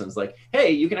about it recently. It's like, hey,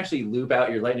 you can actually loop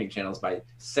out your Lightning channels by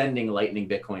sending Lightning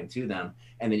Bitcoin to them,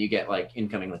 and then you get like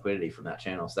incoming liquidity from that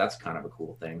channel. So that's kind of a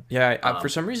cool thing. Yeah, for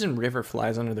some reason, River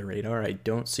flies under the radar. I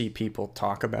don't see people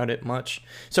talk about it much.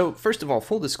 So first of all,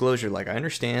 full disclosure, like I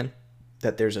understand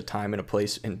that there's a time and a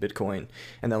place in Bitcoin,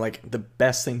 and that like the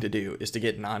best thing to do is to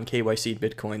get non-KYC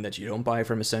Bitcoin that you don't buy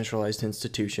from a centralized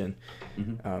institution.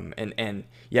 Mm-hmm. And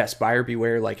yes, buyer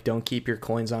beware, like don't keep your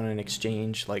coins on an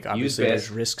exchange. Like obviously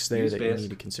there's risks there that you need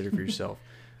to consider for yourself.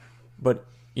 But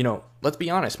let's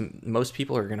be honest, most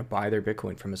people are going to buy their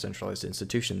Bitcoin from a centralized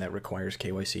institution that requires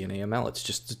KYC and AML. It's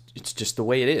just the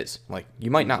way it is. Like you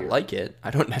might not like it.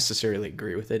 I don't necessarily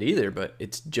agree with it either, but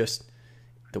it's just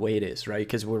the way it is, right?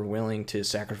 Because we're willing to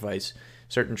sacrifice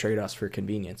certain trade-offs for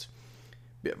convenience.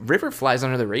 River flies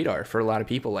under the radar for a lot of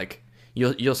people. Like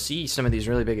you'll see some of these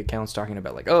really big accounts talking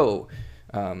about like,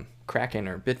 Kraken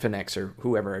or Bitfinex or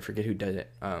whoever, I forget who did it,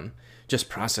 just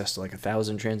processed like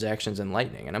 1,000 transactions in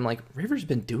Lightning. And I'm like, River's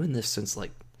been doing this since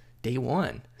like day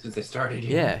one. Since they started.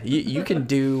 Yeah, you can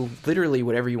do literally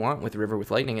whatever you want with River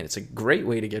with Lightning, and it's a great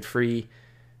way to get free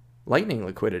Lightning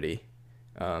liquidity.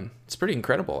 It's pretty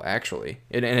incredible, actually.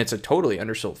 And it's a totally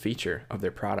undersold feature of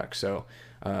their product. So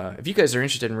if you guys are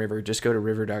interested in River, just go to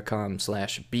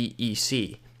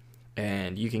river.com/BEC,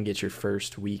 and you can get your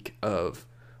first week of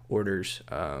orders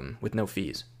with no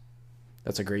fees.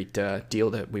 That's a great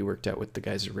deal that we worked out with the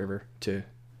guys at River to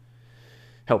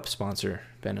help sponsor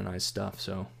Ben and I's stuff.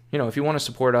 So, if you want to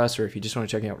support us, or if you just want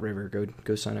to check out River,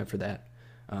 go sign up for that.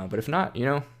 But if not, you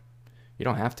don't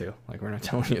have to. Like, we're not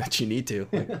telling you that you need to.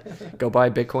 Like, go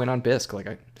buy Bitcoin on BISC.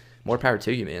 Like, more power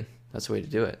to you, man. That's the way to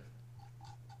do it.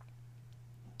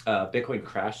 Bitcoin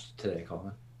crashed today,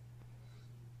 Colin.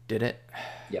 Did it?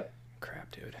 Yep.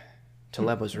 Crap, dude.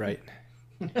 Taleb was right.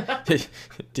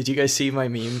 Did you guys see my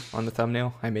meme on the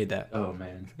thumbnail? I made that. Oh,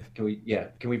 man. Can we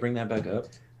bring that back up?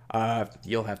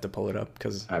 You'll have to pull it up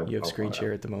because you have screen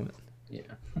share at the moment. Yeah.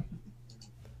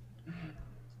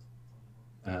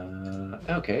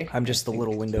 Okay. I'm just the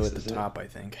little window at the top, I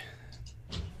think.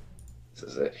 This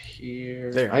is it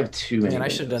here. There. I have too many. Man, I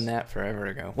should have done that forever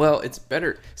ago. Well, it's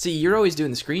better. See, you're always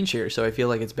doing the screen share, so I feel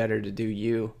like it's better to do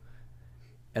you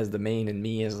as the main and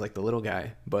me as like the little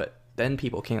guy. But then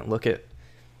people can't look at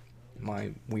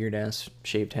my weird ass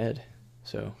shaped head.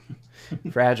 So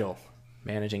Fragile,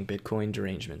 managing Bitcoin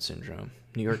derangement syndrome.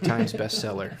 New York Times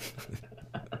bestseller.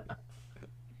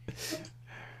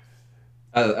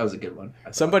 That was a good one.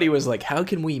 Somebody was like, how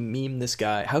can we meme this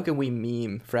guy? How can we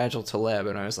meme Fragile Taleb?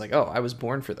 And I was like, oh, I was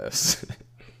born for this.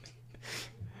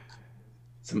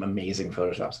 Some amazing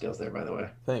Photoshop skills there, by the way.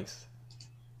 Thanks.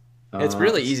 It's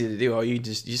really easy to do. You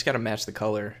just got to match the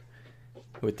color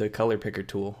with the color picker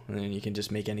tool, and then you can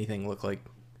just make anything look like.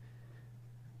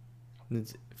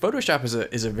 Photoshop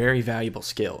is a very valuable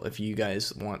skill if you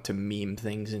guys want to meme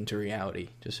things into reality.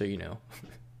 Just so you know,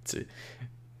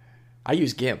 I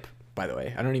use GIMP, by the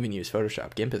way. I don't even use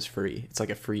Photoshop. GIMP is free. It's like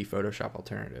a free Photoshop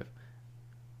alternative.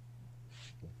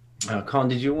 Colin,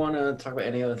 did you want to talk about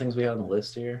any other things we have on the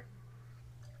list here?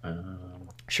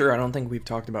 Sure. I don't think we've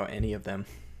talked about any of them.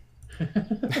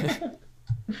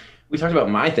 We talked about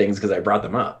my things because I brought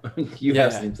them up. You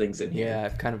have some things in here. Yeah,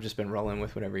 I've kind of just been rolling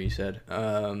with whatever you said.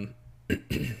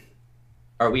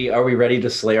 Are we ready to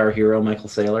slay our hero Michael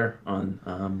Saylor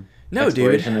on no,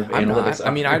 dude. I'm not.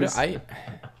 I mean, I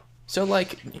so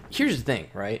like here's the thing,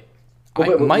 right?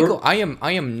 Well, I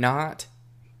am not.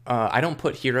 I don't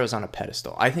put heroes on a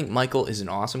pedestal. I think Michael is an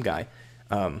awesome guy.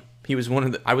 He was one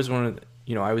of the. I was one of the.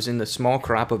 I was in the small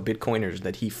crop of Bitcoiners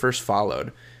that he first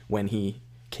followed when he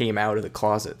came out of the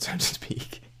closet, so to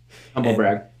speak. Humble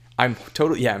brag. I'm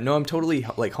totally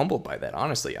like humbled by that.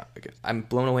 Honestly, I'm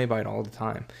blown away by it all the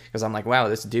time because I'm like, wow,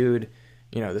 this dude,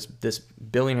 this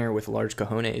billionaire with large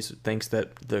cojones thinks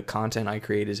that the content I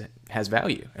create has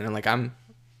value, and I'm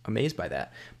amazed by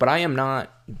that. But I am not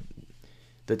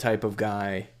the type of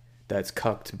guy that's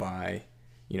cucked by,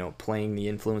 playing the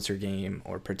influencer game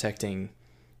or protecting,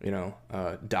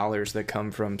 dollars that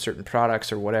come from certain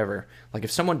products or whatever. Like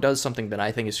if someone does something that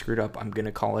I think is screwed up, I'm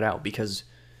gonna call it out because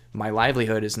my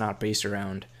livelihood is not based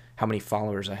around how many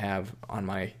followers I have on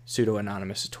my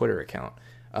pseudo-anonymous Twitter account.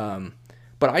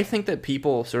 But I think that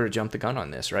people sort of jump the gun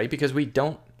on this, right? Because we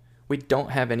don't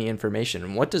have any information.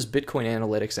 And what does Bitcoin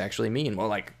analytics actually mean? Well,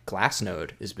 like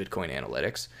Glassnode is Bitcoin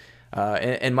analytics.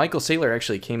 And Michael Saylor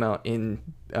actually came out in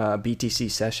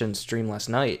BTC Sessions stream last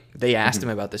night. They asked him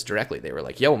about this directly. They were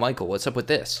like, yo, Michael, what's up with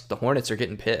this? The Hornets are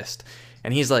getting pissed.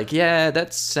 And he's like, yeah,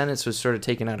 that sentence was sort of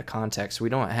taken out of context. We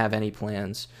don't have any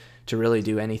plans to really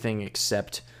do anything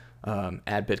except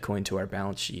add Bitcoin to our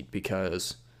balance sheet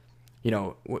because,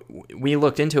 we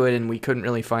looked into it and we couldn't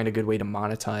really find a good way to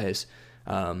monetize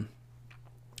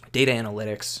data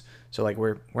analytics. So like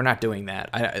we're not doing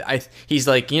that. He's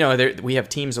like, we have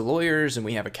teams of lawyers and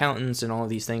we have accountants and all of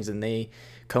these things, and they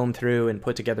comb through and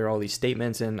put together all these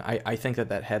statements. And I think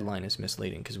that headline is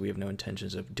misleading because we have no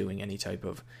intentions of doing any type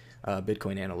of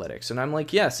Bitcoin analytics. And I'm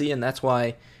like, yeah, see, and that's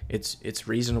why it's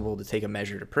reasonable to take a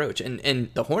measured approach. And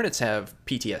the Hornets have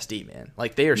PTSD, man.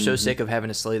 Like they are so sick of having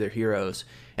to slay their heroes,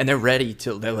 and they're ready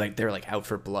to. They're like out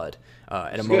for blood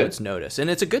at a moment's notice, and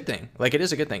it's a good thing. Like it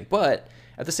is a good thing, but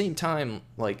at the same time,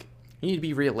 like you need to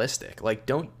be realistic. Like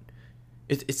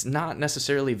it's not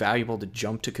necessarily valuable to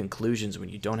jump to conclusions when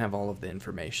you don't have all of the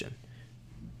information.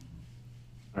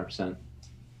 100%.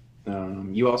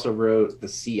 You also wrote the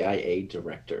CIA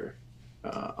director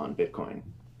on Bitcoin.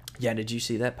 Yeah, did you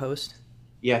see that post?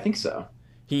 Yeah, I think so.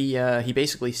 He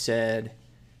basically said,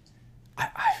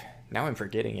 now I'm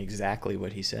forgetting exactly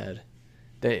what he said.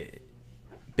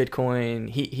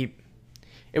 Bitcoin,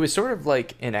 it was sort of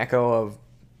like an echo of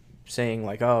saying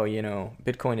like, oh,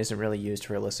 Bitcoin isn't really used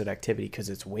for illicit activity because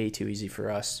it's way too easy for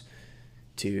us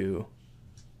to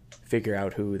figure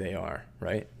out who they are,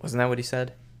 right? Wasn't that what he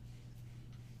said?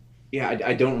 Yeah,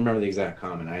 I don't remember the exact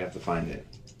comment. I have to find it.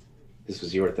 This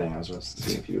was your thing. I was supposed to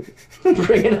see if you would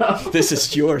bring it up. This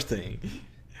is your thing.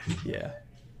 Yeah.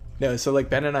 No, so like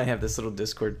Ben and I have this little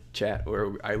Discord chat where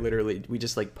we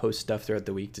just like post stuff throughout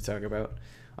the week to talk about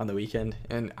on the weekend,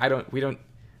 and I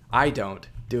don't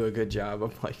do a good job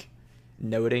of like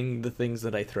noting the things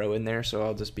that I throw in there, so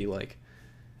I'll just be like,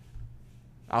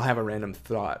 I'll have a random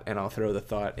thought and I'll throw the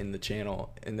thought in the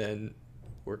channel, and then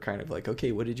we're kind of like,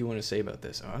 okay, what did you want to say about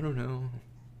this? Oh, I don't know.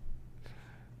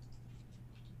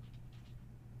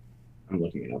 I'm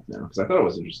looking it up now because I thought it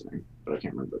was interesting, but I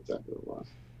can't remember exactly what it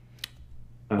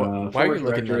was. Why are you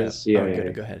looking at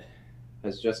it? Go ahead.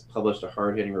 Has just published a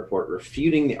hard-hitting report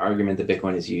refuting the argument that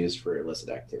Bitcoin is used for illicit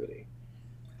activity.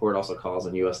 The report also calls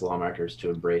on U.S. lawmakers to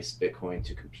embrace Bitcoin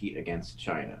to compete against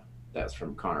China. That's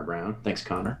from Connor Brown. Thanks,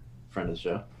 Connor, friend of the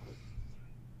show.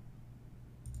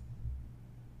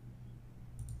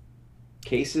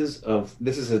 This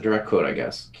is a direct quote, I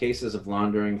guess. Cases of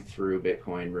laundering through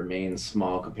Bitcoin remain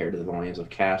small compared to the volumes of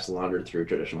cash laundered through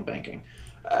traditional banking.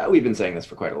 We've been saying this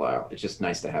for quite a while. It's just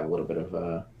nice to have a little bit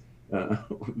of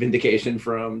vindication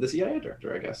from the CIA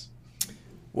director, I guess.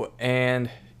 Well, and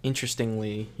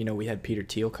interestingly, we had Peter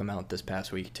Thiel come out this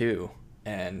past week too,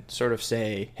 and sort of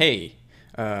say, "Hey,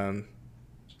 China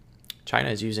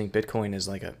is using Bitcoin as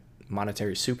like a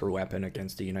monetary super weapon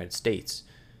against the United States,"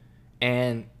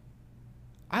 and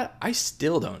I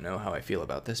still don't know how I feel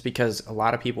about this, because a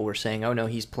lot of people were saying, "Oh no,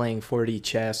 he's playing 4D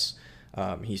chess.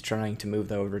 He's trying to move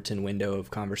the Overton window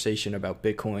of conversation about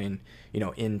Bitcoin,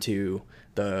 into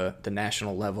the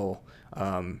national level,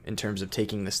 in terms of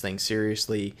taking this thing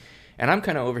seriously." And I'm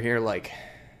kind of over here like,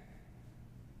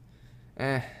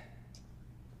 I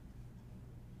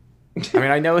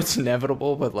mean, I know it's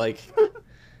inevitable, but like,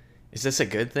 is this a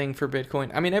good thing for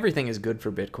Bitcoin? I mean, everything is good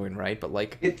for Bitcoin, right? But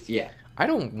like, Yeah. I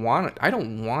don't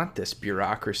want this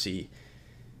bureaucracy,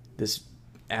 this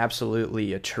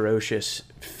absolutely atrocious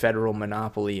federal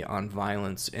monopoly on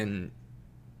violence and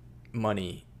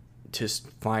money to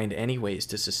find any ways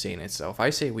to sustain itself.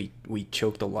 I say we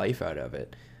choke the life out of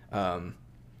it.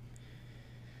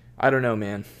 I don't know,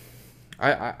 man.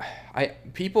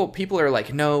 People are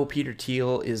like, no, Peter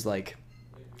Thiel is like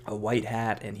a white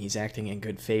hat and he's acting in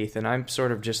good faith, and I'm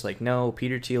sort of just like, no,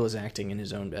 Peter Thiel is acting in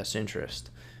his own best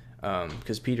interest,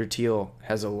 because Peter Thiel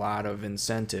has a lot of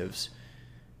incentives,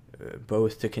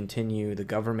 both to continue the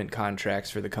government contracts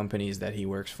for the companies that he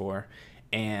works for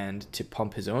and to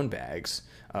pump his own bags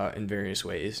in various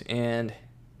ways. And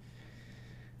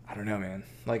I don't know, man.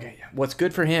 Like, what's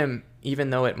good for him, even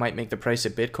though it might make the price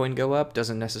of Bitcoin go up,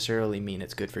 doesn't necessarily mean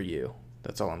it's good for you.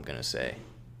 That's all I'm going to say.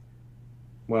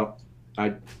 Well,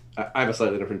 I have a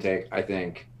slightly different take. I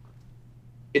think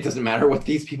it doesn't matter what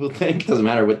these people think. It doesn't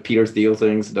matter what Peter Thiel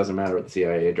thinks. It doesn't matter what the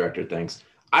CIA director thinks.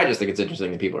 I just think it's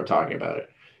interesting that people are talking about it.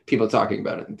 People are talking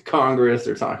about it in Congress.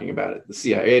 They're talking about it. The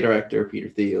CIA director, Peter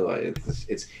Thiel.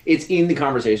 It's in the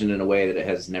conversation in a way that it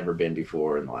has never been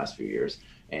before in the last few years.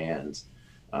 And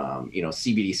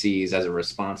CBDCs as a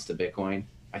response to Bitcoin,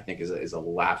 I think is a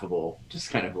laughable,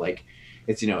 just kind of like,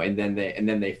 it's, and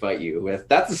then they fight you with.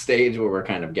 That's the stage where we're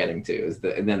kind of getting to,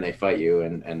 and then they fight you,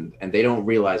 and they don't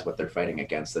realize what they're fighting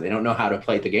against, and they don't know how to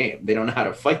play the game. They don't know how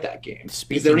to fight that game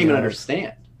because they don't even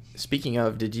understand. Speaking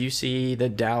of, did you see the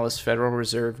Dallas Federal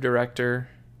Reserve director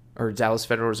or Dallas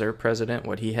Federal Reserve president,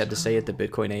 what he had to say at the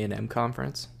Bitcoin A&M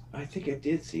conference? I think I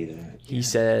did see that. Yeah. He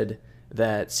said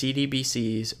that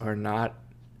CDBCs are not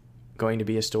going to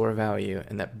be a store of value,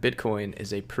 and that Bitcoin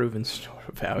is a proven store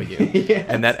of value. Yes.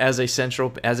 And that as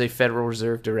a Federal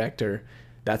Reserve director,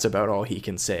 that's about all he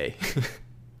can say.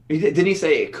 Didn't he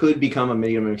say it could become a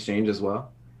minimum exchange as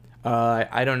well?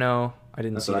 I don't know. I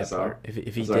didn't see that part.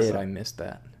 If he did, I missed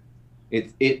that.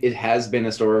 It has been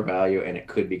a store of value, and it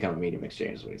could become a medium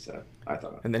exchange, is what he said. I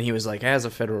thought. And then he was like, as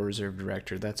a Federal Reserve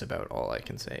director, that's about all I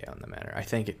can say on the matter. I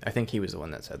think he was the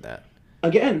one that said that.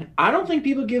 Again, I don't think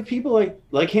people give people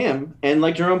like him and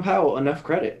like Jerome Powell enough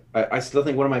credit. I still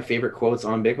think one of my favorite quotes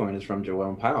on Bitcoin is from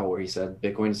Jerome Powell, where he said,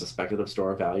 Bitcoin is a speculative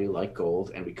store of value like gold,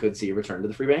 and we could see a return to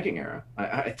the free banking era.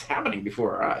 It's happening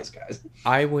before our eyes, guys.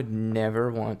 I would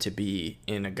never want to be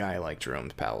in a guy like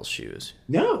Jerome Powell's shoes.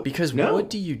 No. Because what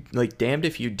do you, like, damned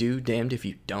if you do, damned if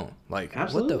you don't. Like,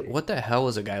 absolutely. What the hell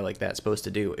is a guy like that supposed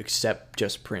to do except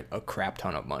just print a crap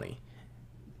ton of money?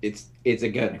 It's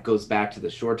again, it goes back to the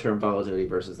short-term volatility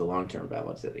versus the long-term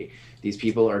volatility. These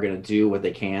people are going to do what they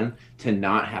can to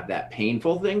not have that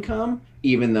painful thing come,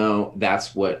 even though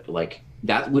that's what, like,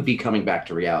 that would be coming back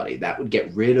to reality. That would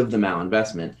get rid of the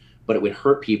malinvestment, but it would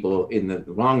hurt people in the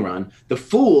long run. The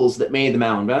fools that made the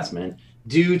malinvestment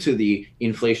due to the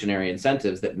inflationary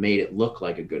incentives that made it look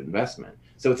like a good investment.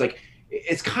 So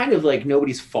it's kind of like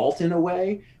nobody's fault in a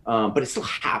way, but it still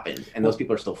happened, and those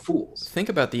people are still fools. Think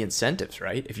about the incentives,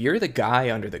 right? If you're the guy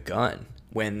under the gun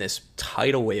when this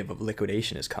tidal wave of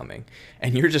liquidation is coming,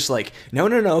 and you're just like,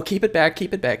 no, keep it back,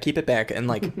 and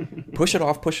like push it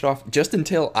off, just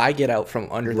until I get out from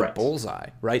under the bullseye,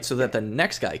 right? So that the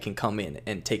next guy can come in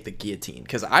and take the guillotine.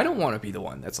 Because I don't want to be the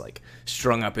one that's like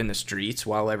strung up in the streets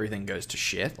while everything goes to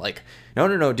shit. Like,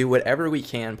 no, do whatever we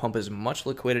can, pump as much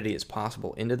liquidity as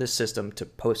possible into the system to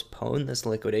postpone this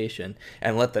liquidation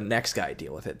and let the next guy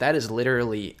deal with it. That is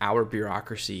literally our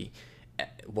bureaucracy,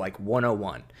 like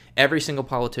 101. Every single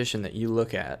politician that you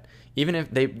look at, even if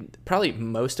probably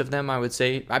most of them, I would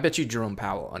say, I bet you Jerome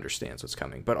Powell understands what's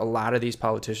coming, but a lot of these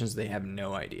politicians, they have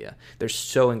no idea. They're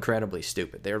so incredibly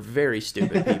stupid. They're very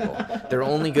stupid people. They're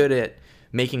only good at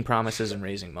making promises and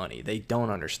raising money. They don't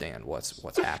understand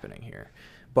what's happening here.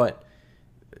 But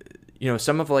you know,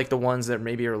 some of like the ones that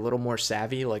maybe are a little more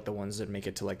savvy, like the ones that make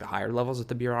it to like the higher levels of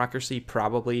the bureaucracy,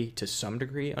 probably to some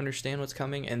degree understand what's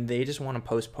coming, and they just want to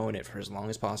postpone it for as long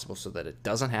as possible so that it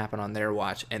doesn't happen on their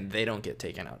watch and they don't get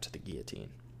taken out to the guillotine.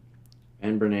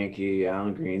 Ben Bernanke,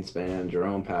 Alan Greenspan,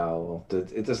 Jerome Powell.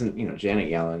 It doesn't,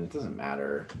 Janet Yellen. It doesn't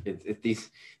matter.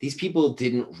 These people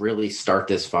didn't really start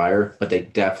this fire, but they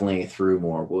definitely threw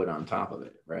more wood on top of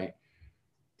it, right?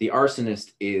 The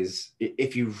arsonist is,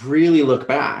 if you really look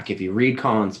back, if you read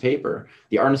Colin's paper,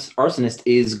 the arsonist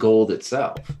is gold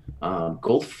itself.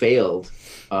 Gold failed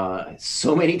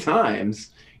so many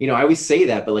times. I always say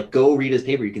that, but like go read his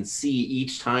paper. You can see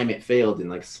each time it failed in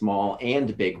like small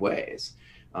and big ways.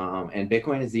 And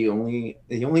Bitcoin is the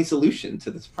only solution to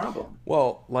this problem.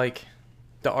 Well, like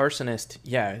the arsonist,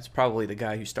 yeah, it's probably the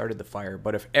guy who started the fire.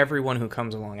 But if everyone who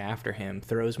comes along after him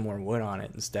throws more wood on it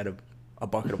instead of a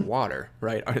bucket of water,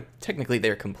 right? Technically,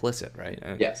 they're complicit, right?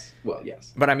 Yes. Well,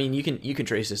 yes. But I mean, you can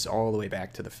trace this all the way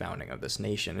back to the founding of this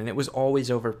nation, and it was always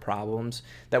over problems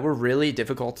that were really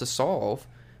difficult to solve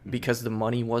because the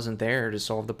money wasn't there to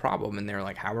solve the problem. And they're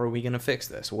like, how are we going to fix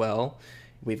this? Well,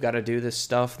 we've got to do this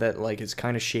stuff that like is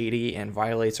kind of shady and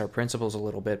violates our principles a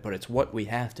little bit, but it's what we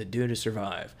have to do to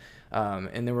survive.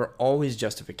 And there were always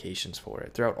justifications for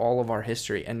it throughout all of our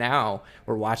history. And now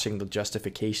we're watching the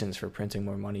justifications for printing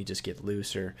more money just get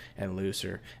looser and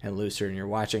looser and looser. And you're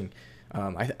watching,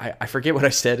 I forget what I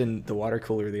said in the water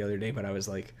cooler the other day, but I was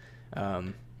like,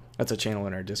 that's a channel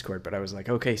in our Discord, but I was like,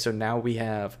 okay, so now we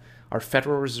have our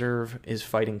Federal Reserve is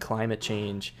fighting climate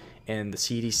change and the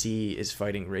CDC is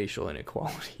fighting racial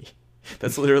inequality.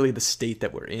 That's literally the state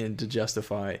that we're in to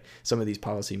justify some of these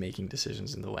policy making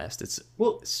decisions in the West. It's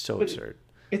so absurd.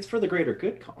 It's for the greater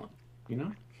good,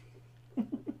 Colin.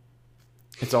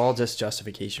 It's all just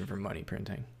justification for money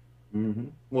printing. Mm-hmm.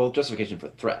 Well, justification for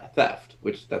theft,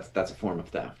 which that's a form of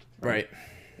theft, right?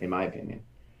 In my opinion.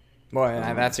 Well,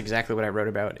 and that's exactly what I wrote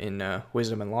about in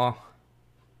Wisdom and Law.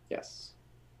 Yes.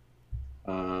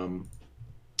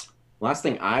 Last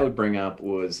thing I would bring up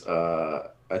was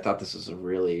I thought this was a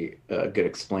really good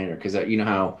explainer because you know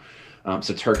how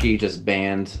so Turkey just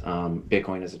banned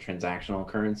Bitcoin as a transactional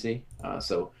currency.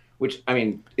 Which I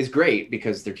mean is great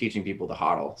because they're teaching people to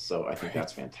hodl. So I think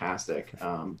that's fantastic.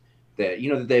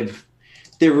 That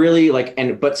they're really like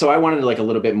so I wanted like a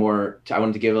little bit more. I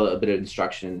wanted to give a bit of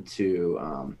instruction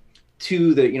to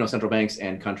the central banks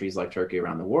and countries like Turkey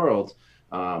around the world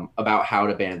about how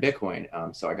to ban Bitcoin.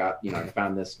 So I got I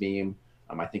found this meme.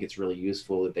 I think it's really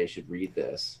useful that they should read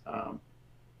this.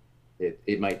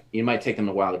 It might take them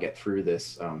a while to get through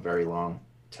this very long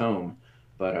tome,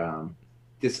 but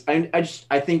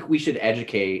I think we should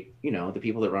educate the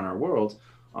people that run our world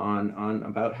on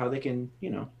about how they can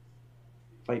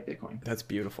fight Bitcoin. That's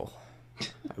beautiful. I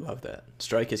love that.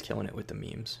 Strike is killing it with the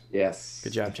memes. Yes.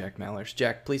 Good job, Jack Mallers.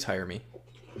 Jack, please hire me.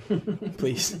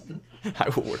 Please. I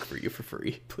will work for you for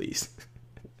free. Please.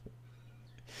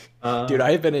 Dude,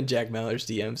 I have been in Jack Maller's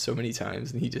DM so many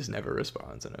times, and he just never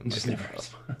responds. And I'm just never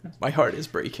responds. My heart is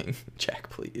breaking. Jack,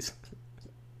 please.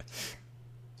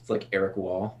 It's like Eric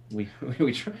Wall. We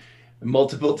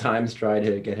multiple times try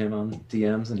to get him on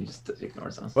DMs, and he just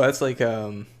ignores us. Well, that's like,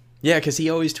 yeah, because he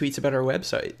always tweets about our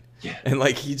website. Yeah. And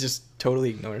like he just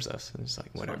totally ignores us. And it's like,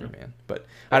 whatever, man. But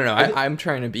I don't know. I'm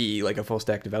trying to be like a full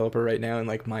stack developer right now, and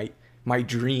like my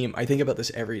dream, I think about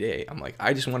this every day. I'm like,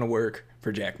 I just want to work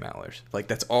for Jack Mallers. Like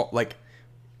that's all. Like,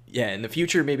 yeah, in the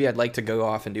future maybe I'd like to go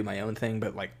off and do my own thing,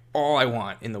 but like all I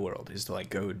want in the world is to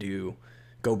like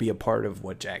go be a part of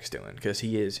what Jack's doing, because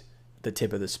he is the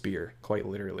tip of the spear, quite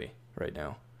literally, right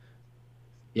now.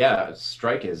 Yeah,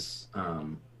 Strike is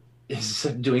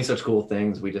doing such cool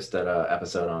things. We just did an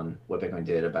episode on what Bitcoin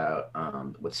did about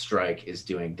what Strike is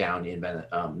doing down in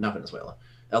not Venezuela,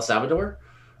 El Salvador,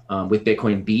 with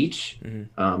Bitcoin Beach.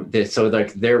 Mm-hmm. So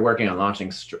like they're working on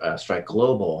launching Strike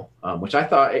Global, which I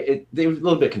thought they were a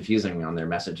little bit confusing on their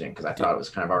messaging because I thought it was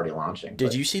kind of already launching.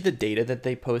 Did you see the data that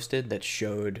they posted that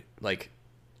showed like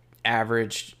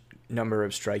average number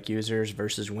of Strike users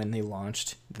versus when they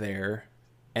launched there,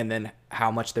 and then how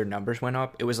much their numbers went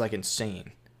up? It was like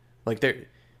insane. Like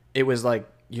it was like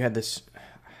you had this.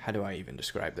 How do I even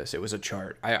describe this? It was a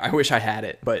chart. I wish I had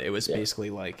it, but it was basically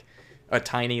like a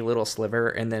tiny little sliver.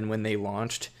 And then when they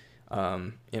launched,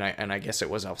 and I guess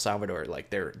it was El Salvador, like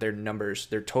their numbers,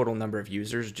 their total number of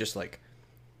users just like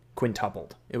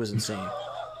quintupled. It was insane.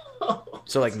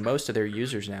 So like most of their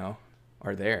users now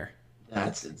are there.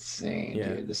 That's insane,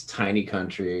 dude. This tiny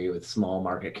country with small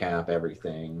market cap,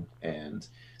 everything. And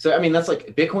so, I mean, that's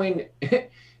like Bitcoin.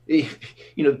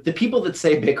 the people that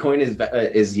say Bitcoin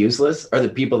is useless are the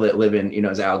people that live in,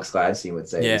 as Alex Gladstein would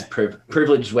say, these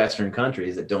privileged Western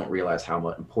countries that don't realize how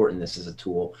much important this is a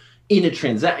tool in a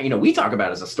transaction. We talk about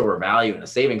it as a store of value and a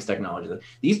savings technology.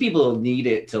 These people need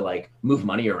it to like move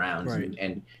money around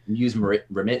and use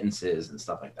remittances and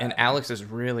stuff like that. And Alex is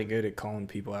really good at calling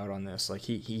people out on this. Like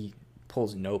he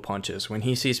pulls no punches when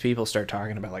he sees people start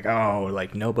talking about like, oh,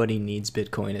 like nobody needs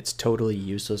Bitcoin, it's totally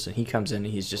useless, and he comes in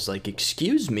and he's just like,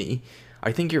 excuse me,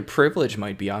 I think your privilege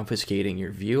might be obfuscating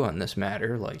your view on this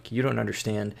matter. Like, you don't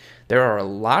understand, there are a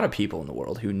lot of people in the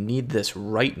world who need this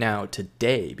right now,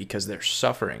 today, because they're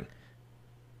suffering.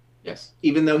 Yes,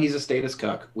 even though he's a status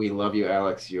cuck, we love you,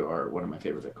 Alex. You are one of my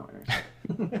favorite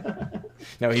Bitcoiners.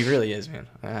 No, he really is, man.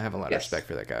 I have a lot of respect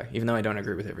for that guy, even though I don't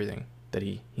agree with everything that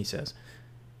he says.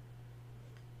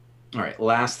 All right,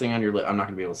 last thing on your list. I'm not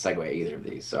going to be able to segue either of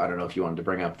these, so I don't know if you wanted to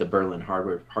bring up the Berlin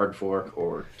hard fork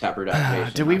or Taproot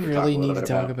activation. Do we really need to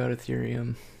talk about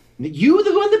Ethereum? You were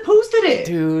the one that posted it,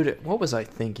 dude. What was I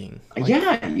thinking? Like,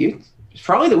 yeah, it's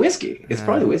probably the whiskey. It's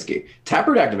probably the whiskey.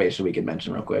 Taproot activation we could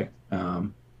mention real quick.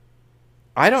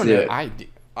 I don't know.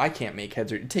 I can't make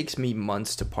heads. It takes me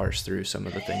months to parse through some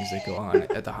of the things that go on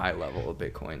at the high level of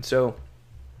Bitcoin. So,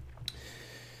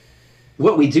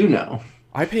 what we do know.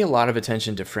 I pay a lot of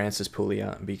attention to Francis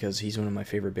Pouliot because he's one of my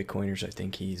favorite Bitcoiners. I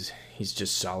think he's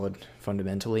just solid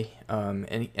fundamentally.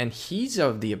 And he's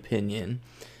of the opinion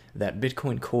that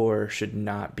Bitcoin Core should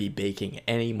not be baking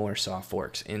any more soft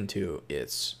forks into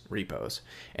its repos,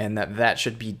 and that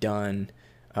should be done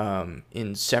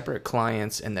in separate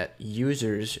clients, and that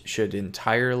users should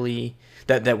entirely,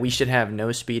 that we should have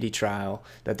no speedy trial,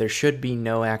 that there should be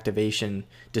no activation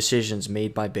decisions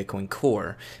made by Bitcoin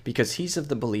Core, because he's of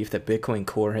the belief that Bitcoin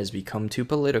Core has become too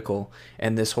political,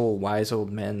 and this whole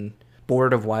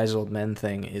board of wise old men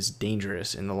thing is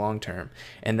dangerous in the long term,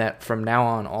 and that from now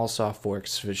on all soft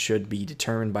forks should be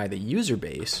determined by the user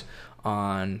base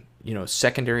on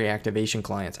secondary activation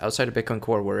clients outside of Bitcoin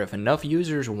Core, where if enough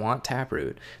users want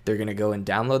Taproot, they're going to go and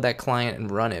download that client and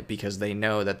run it because they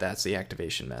know that that's the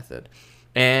activation method.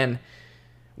 And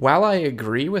while I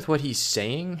agree with what he's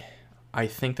saying, I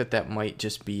think that might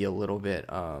just be a little bit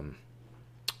pie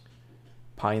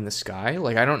in the sky.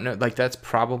 Like, I don't know, like that's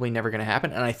probably never going to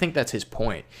happen. And I think that's his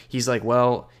point. He's like,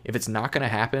 well, if it's not going to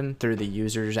happen through the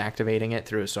users activating it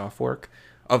through a soft fork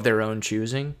of their own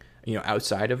choosing,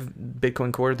 outside of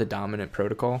Bitcoin Core, the dominant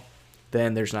protocol,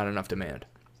 then there's not enough demand.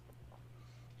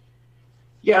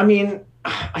 Yeah, I mean,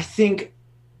 I think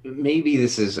maybe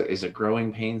this is a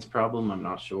growing pains problem. I'm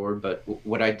not sure. But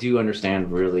what I do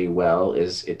understand really well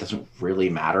is it doesn't really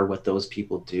matter what those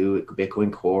people do,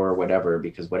 Bitcoin Core or whatever,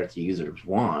 because what the users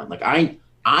want. Like,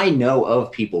 I know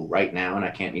of people right now, and I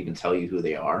can't even tell you who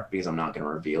they are because I'm not going to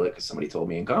reveal it because somebody told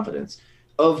me in confidence,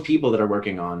 of people that are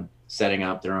working on setting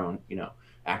up their own,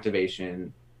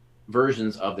 activation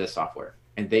versions of this software,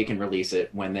 and they can release it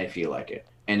when they feel like it.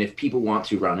 And if people want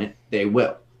to run it, they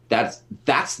will.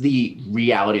 That's the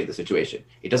reality of the situation.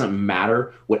 It doesn't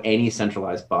matter what any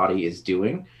centralized body is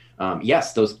doing.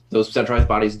 Yes, those centralized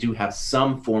bodies do have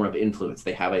some form of influence.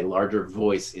 They have a larger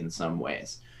voice in some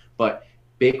ways. But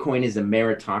Bitcoin is a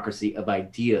meritocracy of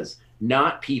ideas,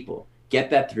 not people.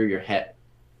 Get that through your head.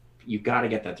 You've got to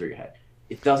get that through your head.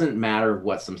 It doesn't matter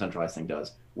what some centralized thing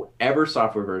does. Whatever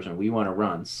software version we want to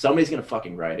run, somebody's going to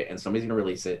fucking write it and somebody's going to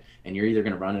release it, and you're either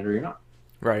going to run it or you're not.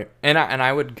 Right. And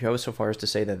I would go so far as to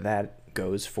say that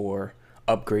goes for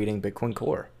upgrading Bitcoin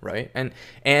Core, right?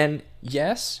 And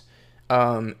yes,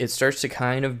 it starts to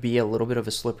kind of be a little bit of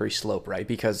a slippery slope, right?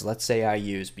 Because let's say I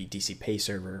use BTC Pay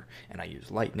Server and I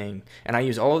use Lightning and I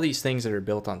use all of these things that are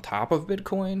built on top of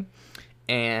Bitcoin,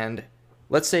 and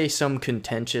let's say some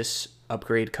contentious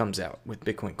upgrade comes out with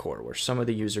Bitcoin Core where some of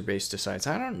the user base decides,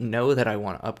 I don't know that I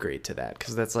want to upgrade to that,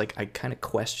 because that's like, I kind of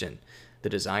question the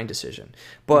design decision.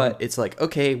 But it's like,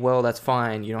 okay, well, that's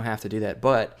fine, you don't have to do that.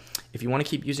 But if you want to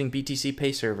keep using BTC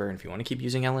Pay Server, and if you want to keep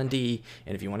using LND,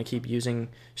 and if you want to keep using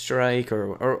Strike,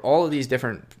 or all of these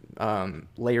different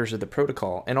layers of the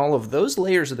protocol, and all of those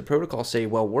layers of the protocol say,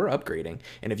 well, we're upgrading,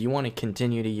 and if you want to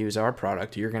continue to use our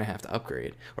product, you're going to have to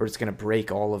upgrade, or it's going to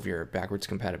break all of your backwards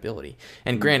compatibility.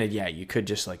 And granted, yeah, you could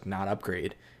just like not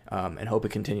upgrade and hope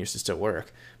it continues to still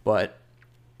work, but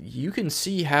you can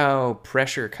see how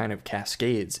pressure kind of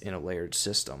cascades in a layered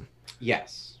system.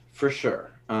 Yes, for sure.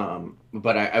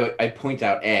 But I point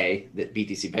out, A, that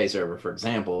BTC Pay Server, for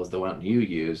example, is the one you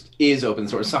used, is open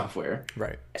source software.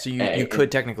 Right. So you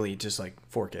could technically just like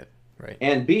fork it, right?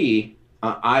 And B,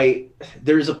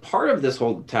 there's a part of this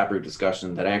whole Taproot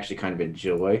discussion that I actually kind of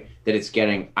enjoy, that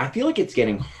I feel like it's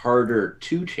getting harder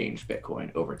to change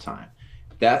Bitcoin over time.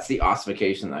 that's the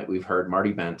ossification that we've heard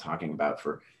Marty Bent talking about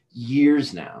for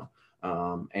years now.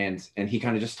 And he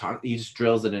kind of he just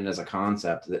drills it in as a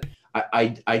concept that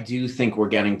I do think we're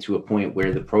getting to a point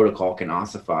where the protocol can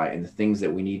ossify, and the things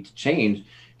that we need to change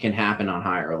can happen on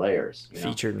higher layers.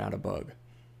 Feature, not a bug.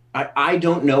 I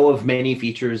don't know of many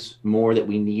features more that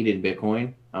we need in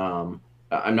Bitcoin.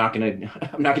 I'm not gonna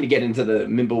get into the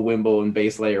Mimblewimble and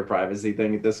base layer privacy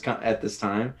thing at this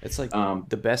time. It's like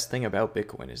the best thing about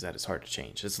Bitcoin is that it's hard to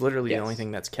change. It's literally the only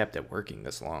thing that's kept it working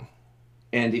this long.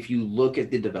 And if you look at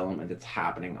the development that's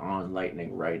happening on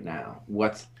Lightning right now,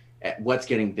 what's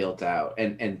getting built out,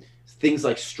 and things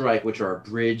like Strike, which are a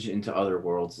bridge into other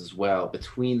worlds as well,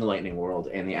 between the Lightning world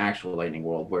and the actual Lightning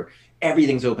world, where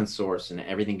everything's open source and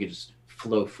everything can just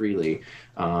flow freely.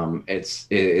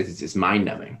 It's mind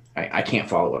numbing. I can't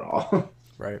follow it all.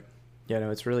 Right. Yeah, no,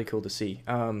 it's really cool to see.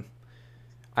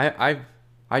 I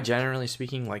generally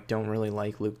speaking, like, don't really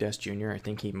like Luke Dess Jr. I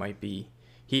think he might be,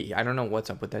 I don't know what's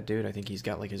up with that dude. I think he's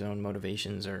got like his own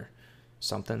motivations or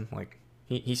something. Like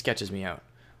he sketches me out.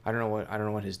 I don't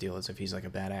know what his deal is, if he's like a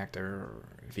bad actor or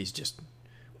if he's just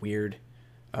weird.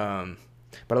 But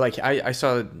like I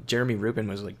saw Jeremy Rubin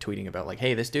was like tweeting about like,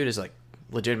 hey, this dude is like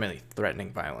legitimately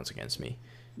threatening violence against me.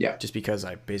 Yeah. Just because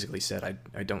I basically said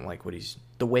I don't like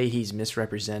the way he's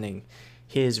misrepresenting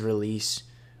his release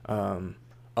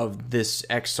of this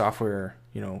X software,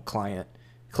 client,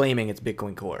 claiming it's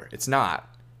Bitcoin Core. It's not,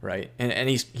 right? And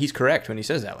he's correct when he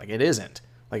says that. Like, it isn't.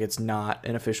 Like, it's not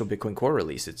an official Bitcoin Core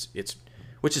release. It's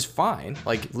which is fine.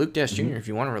 Like, Luke Dess Jr., if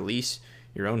you want to release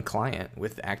your own client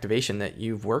with activation that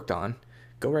you've worked on,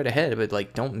 go right ahead, but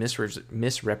like, don't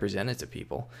misrepresent it to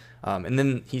people. And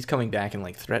then he's coming back and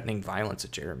like threatening violence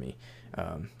at Jeremy.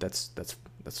 That's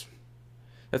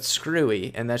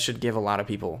screwy, and that should give a lot of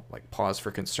people like pause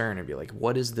for concern and be like,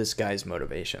 what is this guy's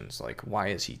motivations? Like, why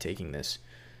is he taking this?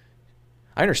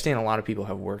 I understand a lot of people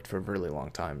have worked for a really long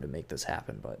time to make this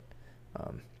happen, but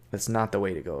that's not the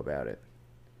way to go about it.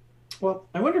 Well,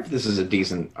 I wonder if this is a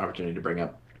decent opportunity to bring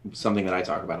up something that I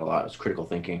talk about a lot, is critical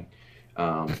thinking,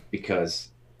 because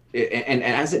and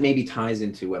as it maybe ties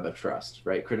into Web of Trust,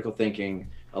 right? Critical thinking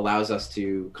allows us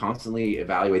to constantly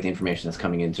evaluate the information that's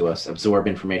coming into us, absorb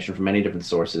information from many different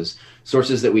sources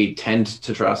that we tend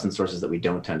to trust and sources that we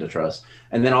don't tend to trust,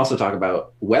 and then also talk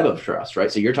about Web of Trust,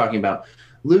 right? So you're talking about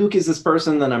Luke is this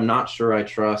person that I'm not sure I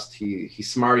trust. He's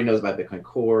smart. He knows about Bitcoin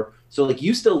Core. So like,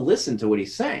 you still listen to what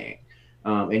he's saying.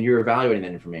 And you're evaluating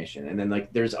that information. And then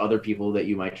like, there's other people that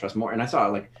you might trust more. And I saw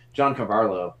like John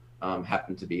Cavarlo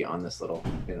happened to be on this little,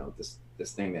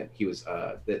 this thing that he was,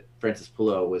 that Francis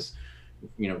Pullo was,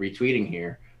 retweeting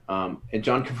here. And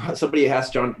somebody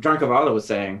asked John Cavallo was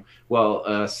saying, well,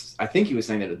 I think he was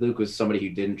saying that Luke was somebody who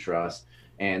didn't trust.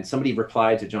 And somebody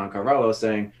replied to John Cavallo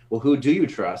saying, well, who do you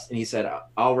trust? And he said,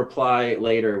 I'll reply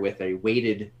later with a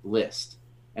weighted list.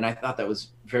 And I thought that was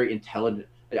very intelligent.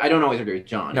 I don't always agree with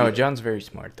John. No, John's very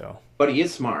smart, though. But he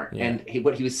is smart. Yeah. And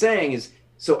what he was saying is,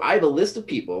 so I have a list of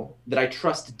people that I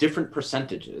trust different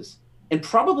percentages, and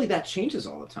probably that changes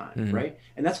all the time, right?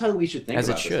 And that's how we should think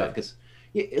about this stuff. Because,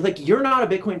 like, you're not a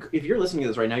Bitcoin, if you're listening to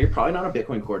this right now, you're probably not a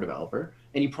Bitcoin Core developer,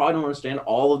 and you probably don't understand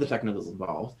all of the technicals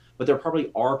involved, but there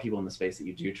probably are people in the space that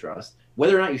you do trust,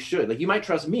 whether or not you should. Like, you might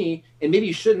trust me, and maybe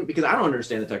you shouldn't, because I don't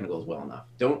understand the technicals well enough.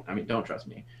 Don't trust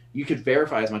me. You could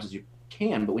verify as much as you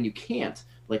can, but when you can't,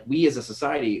 like, we as a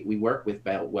society, we work with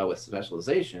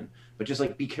specialization, but just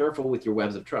like, be careful with your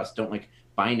webs of trust. Don't like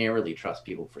binarily trust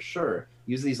people for sure.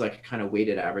 Use these like kind of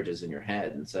weighted averages in your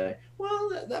head and say, well,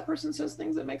 that person says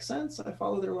things that make sense. I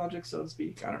follow their logic, so to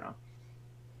speak. I don't know.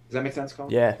 Does that make sense,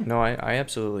 Colin? Yeah, no, I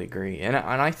absolutely agree. And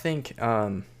I think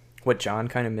what John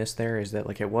kind of missed there is that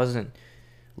like, it wasn't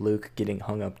Luke getting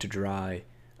hung up to dry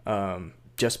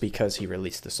just because he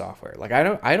released the software. Like,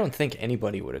 I don't think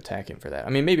anybody would attack him for that. I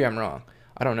mean, maybe I'm wrong.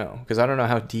 I don't know, because I don't know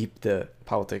how deep the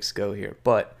politics go here.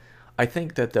 But I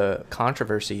think that the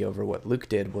controversy over what Luke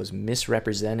did was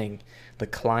misrepresenting the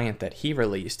client that he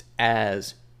released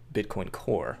as Bitcoin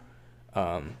Core,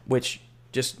 which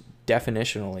just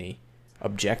definitionally,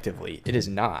 objectively, it is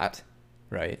not,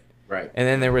 right? Right. And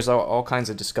then there was all kinds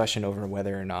of discussion over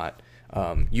whether or not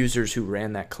users who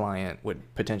ran that client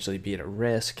would potentially be at a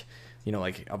risk,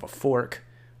 like of a fork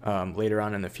later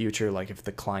on in the future, like if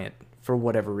the client, for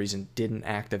whatever reason, didn't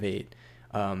activate.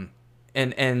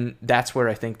 And that's where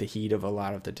I think the heat of a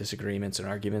lot of the disagreements and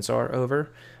arguments are over.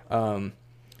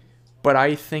 But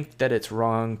I think that it's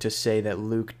wrong to say that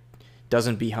Luke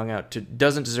doesn't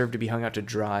deserve to be hung out to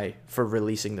dry for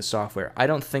releasing the software. I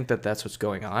don't think that that's what's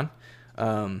going on.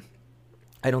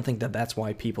 I don't think that that's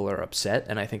why people are upset,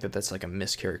 and I think that that's like a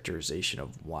mischaracterization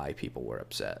of why people were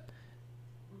upset.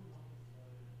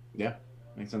 Yeah.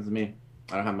 Makes sense to me.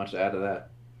 I don't have much to add to that.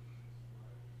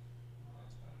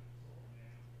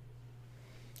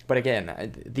 But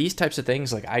again, these types of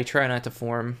things, like, I try not to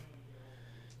form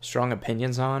strong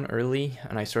opinions on early,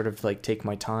 and I sort of like take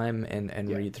my time and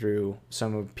read through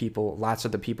lots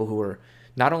of the people who are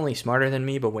not only smarter than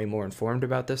me, but way more informed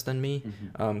about this than me.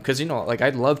 Because, like,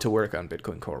 I'd love to work on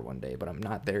Bitcoin Core one day, but I'm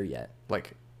not there yet.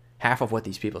 Like, half of what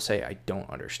these people say, I don't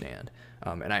understand.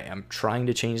 And I'm trying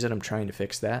to change that. I'm trying to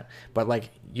fix that. But, like,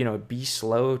 be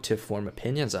slow to form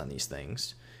opinions on these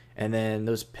things. And then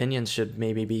those opinions should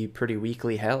maybe be pretty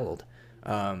weakly held.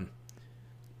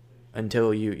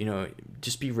 Until you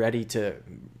just be ready to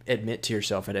admit to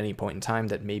yourself at any point in time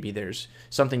that maybe there's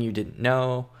something you didn't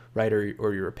know, right?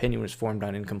 Or your opinion was formed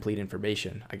on incomplete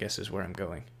information, I guess is where I'm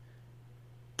going.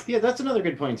 Yeah, that's another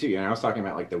good point too. I was talking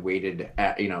about like the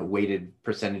weighted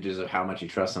percentages of how much you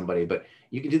trust somebody, but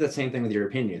you can do that same thing with your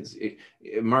opinions.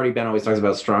 Marty Ben always talks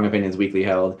about strong opinions weakly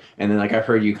held. And then like I've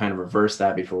heard you kind of reverse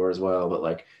that before as well, but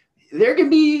like, there could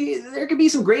be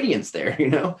some gradients there.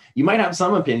 You might have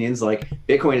some opinions like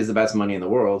Bitcoin is the best money in the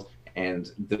world,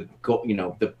 and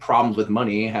the problems with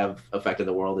money have affected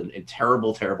the world in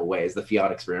terrible ways. The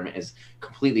fiat experiment has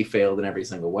completely failed in every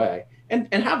single way,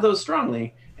 and have those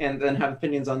strongly, and then have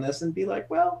opinions on this and be like,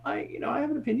 well, I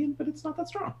have an opinion, but it's not that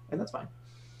strong, and that's fine.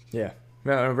 Yeah,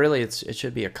 no, really, it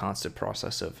should be a constant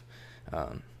process of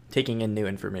taking in new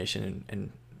information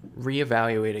and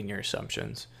reevaluating your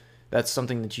assumptions. That's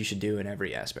something that you should do in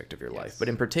every aspect of your life. But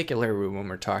in particular, when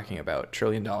we're talking about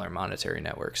trillion-dollar monetary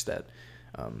networks that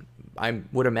I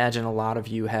would imagine a lot of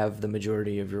you have the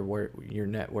majority of your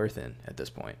net worth in at this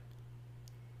point.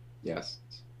 Yes.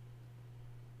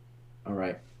 All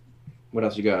right. What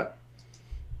else you got?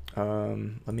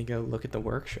 Let me go look at the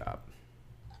workshop.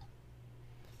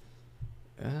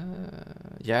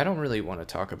 Yeah, I don't really want to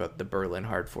talk about the Berlin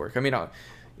hard fork. I mean,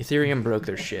 Ethereum broke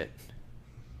their shit.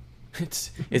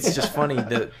 It's just funny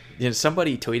that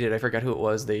somebody tweeted, I forgot who it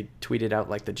was, they tweeted out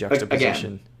like the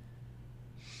juxtaposition. Again.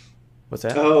 What's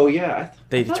that? Oh yeah,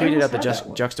 they tweeted out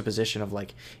the juxtaposition of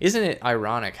like, isn't it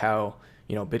ironic how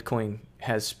Bitcoin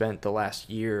has spent the last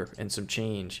year and some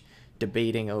change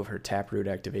debating over Taproot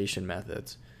activation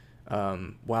methods,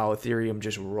 while Ethereum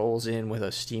just rolls in with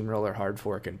a steamroller hard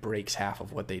fork and breaks half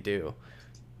of what they do.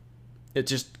 It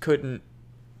just couldn't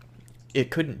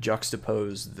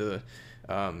juxtapose the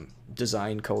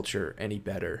design culture any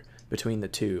better between the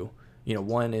two.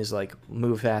 One is like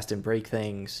move fast and break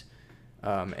things,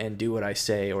 and do what I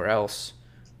say or else,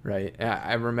 right?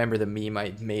 I remember the meme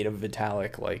I made of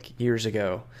Vitalik like years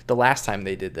ago, the last time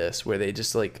they did this, where they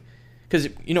just like, because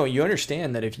you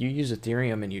understand that if you use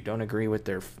Ethereum and you don't agree with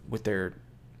their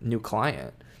new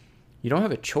client, you don't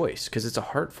have a choice because it's a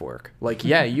hard fork. Like,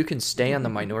 yeah, you can stay on the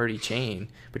minority chain,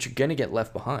 but you're going to get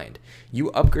left behind.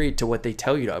 You upgrade to what they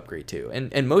tell you to upgrade to.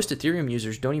 And most Ethereum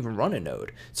users don't even run a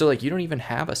node. So, like, you don't even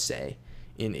have a say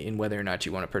in whether or not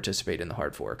you want to participate in the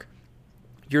hard fork.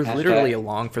 You're literally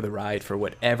along for the ride for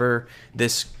whatever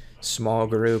this small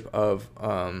group of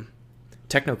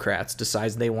technocrats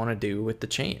decides they want to do with the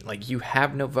chain. Like, you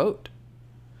have no vote.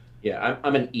 Yeah,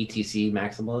 I'm an ETC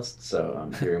maximalist, so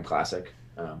Ethereum Classic.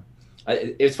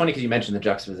 It's funny because you mentioned the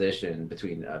juxtaposition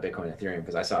between Bitcoin and Ethereum,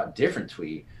 because I saw a different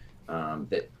tweet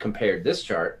that compared this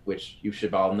chart, which you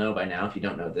should all know by now. If you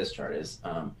don't know what this chart is,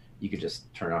 you could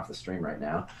just turn off the stream right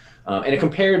now. And it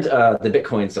compared the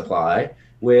Bitcoin supply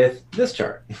with this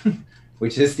chart,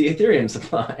 which is the Ethereum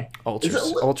supply.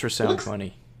 Ultrasound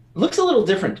money. Looks a little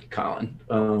different, Colin.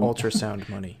 Ultrasound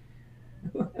money.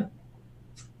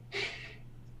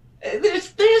 They're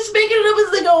just making it up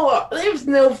as they go up. There's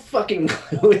no fucking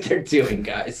clue what they're doing,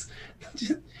 guys.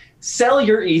 Just sell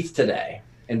your ETH today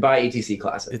and buy ETC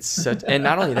Classic. And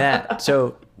not only that.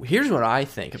 So here's what I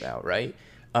think about, right?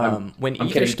 When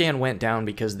Etherscan went down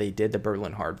because they did the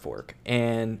Berlin hard fork,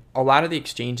 and a lot of the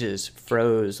exchanges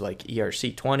froze, like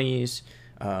ERC20s,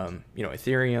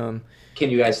 Ethereum. Can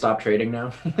you guys stop trading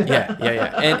now? Yeah.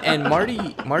 And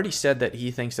Marty said that he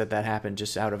thinks that happened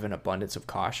just out of an abundance of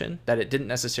caution, that it didn't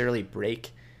necessarily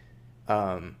break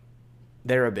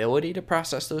their ability to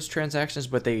process those transactions,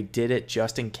 but they did it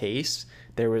just in case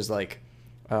there was like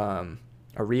a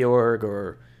reorg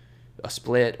or a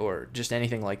split or just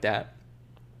anything like that.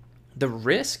 The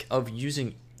risk of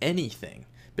using anything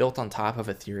built on top of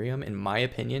Ethereum, in my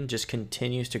opinion, just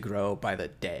continues to grow by the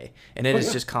day, and it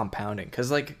is just compounding.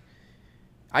 Because like,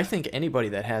 I think anybody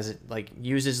that has it, like,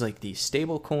 uses like these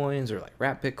stable coins or like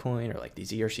Wrap Bitcoin or like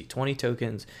these ERC20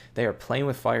 tokens, they are playing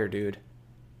with fire, dude.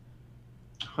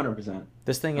 100%.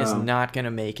 This thing is not going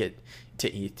to make it to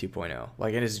ETH 2.0.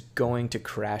 Like, it is going to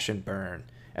crash and burn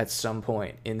at some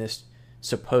point in this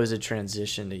supposed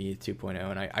transition to ETH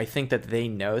 2.0, and I think that they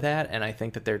know that, and I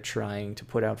think that they're trying to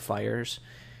put out fires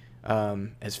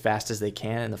as fast as they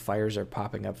can, and the fires are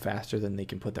popping up faster than they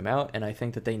can put them out, and I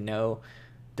think that they know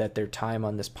that their time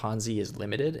on this Ponzi is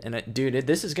limited. And dude,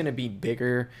 this is going to be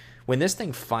bigger when this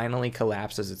thing finally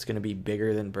collapses. It's going to be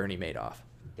bigger than Bernie Madoff.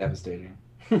 Devastating.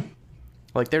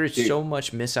 Like, there is so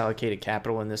much misallocated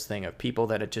capital in this thing of people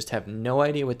that just have no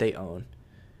idea what they own.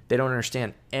 They don't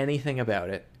understand anything about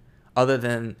it other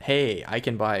than, hey, I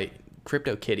can buy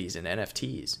crypto kitties and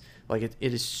NFTs. Like, it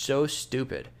is so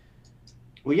stupid.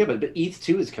 Well, yeah, but ETH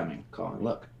 2 is coming, Colin.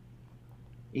 Look.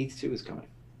 ETH 2 is coming.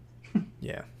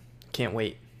 Yeah. Can't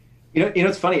wait. You know,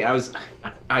 it's funny.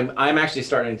 I'm actually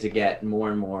starting to get more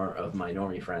and more of my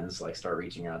normie friends like start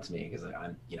reaching out to me because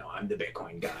I'm the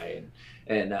Bitcoin guy,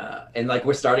 and like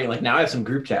we're starting, like, now I have some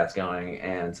group chats going,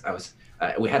 and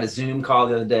we had a Zoom call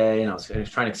the other day, and I was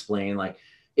trying to explain, like,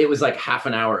 it was like half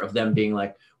an hour of them being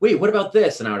like, wait, what about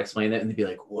this? And I would explain that, and they'd be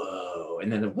like, whoa.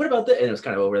 And then what about that? And it was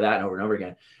kind of over that and over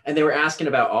again. And they were asking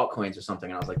about altcoins or something.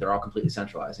 And I was like, they're all completely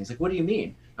centralized. And he's like, what do you mean?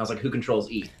 And I was like, who controls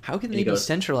ETH? How can they be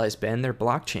centralized, Ben? They're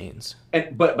blockchains.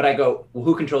 But I go, well,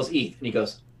 who controls ETH? And he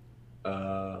goes,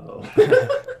 oh,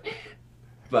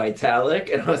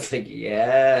 Vitalik. And I was like,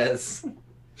 yes.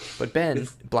 But Ben,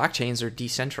 blockchains are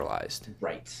decentralized.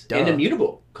 Right. Duh. And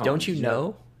immutable. Don't you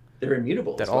know? They're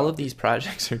immutable. That all of these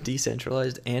projects are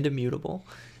decentralized and immutable?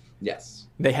 Yes.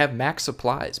 They have max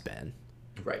supplies, Ben.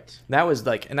 Right. That was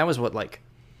what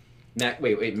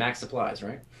max supplies,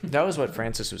 right? That was what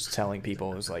Francis was telling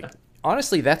people. It was like,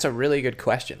 honestly, that's a really good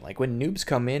question. Like, when noobs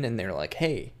come in and they're like,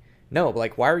 hey, no,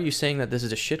 like, why are you saying that this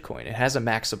is a shitcoin? It has a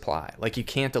max supply. Like, you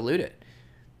can't dilute it.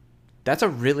 That's a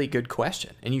really good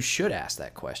question. And you should ask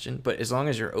that question. But as long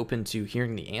as you're open to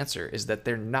hearing the answer, is that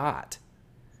they're not.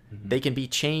 Mm-hmm. They can be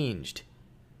changed.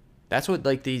 That's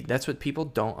what people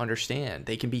don't understand.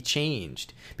 They can be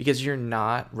changed because you're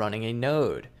not running a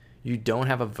node. You don't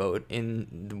have a vote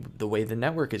in the way the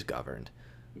network is governed.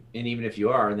 And even if you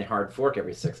are, and they hard fork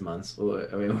every 6 months, I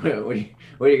mean, what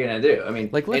are you gonna do? I mean,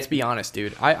 like, let's be honest,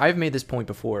 dude. I've made this point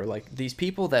before. Like, these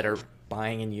people that are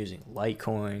buying and using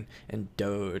Litecoin and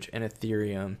Doge and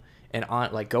Ethereum and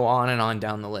go on and on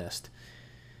down the list.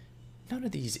 None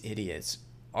of these idiots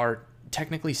are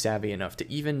technically savvy enough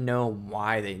to even know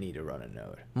why they need to run a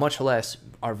node, much less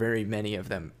are very many of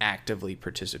them actively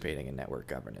participating in network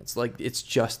governance. Like, it's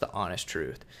just the honest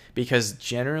truth, because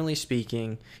generally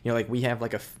speaking, like, we have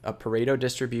like a Pareto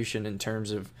distribution in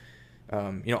terms of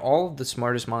all of the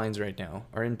smartest minds right now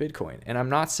are in Bitcoin. And I'm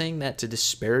not saying that to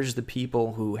disparage the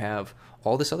people who have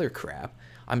all this other crap.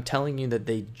 I'm telling you that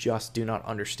they just do not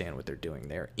understand what they're doing.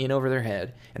 They're in over their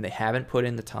head, and they haven't put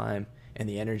in the time and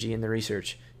the energy and the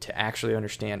research to actually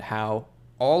understand how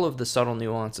all of the subtle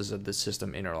nuances of the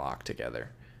system interlock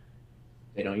together.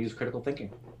 They don't use critical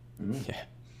thinking. Mm. Yeah.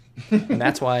 And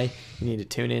that's why you need to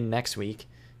tune in next week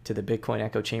to the Bitcoin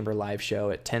Echo Chamber live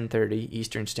show at 10:30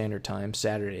 Eastern Standard Time,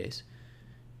 Saturdays,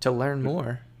 to learn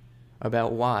more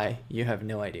about why you have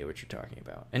no idea what you're talking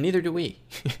about. And neither do we.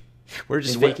 We're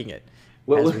just faking it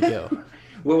as we go.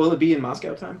 What will it be in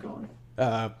Moscow time, Colin?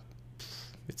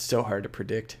 It's so hard to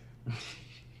predict.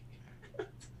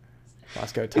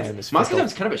 Moscow time is Moscow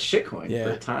time's kind of a shitcoin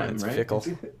for time, it's right? Fickle.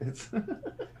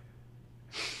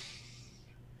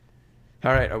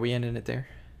 All right, are we ending it there?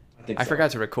 I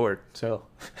forgot to record, so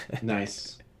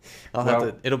nice.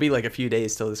 It'll be like a few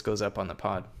days till this goes up on the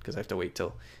pod, because I have to wait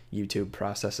till YouTube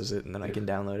processes it and then I can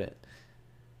download it.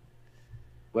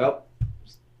 Well,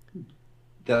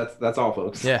 that's all,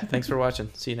 folks. Yeah, thanks for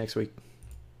watching. See you next week.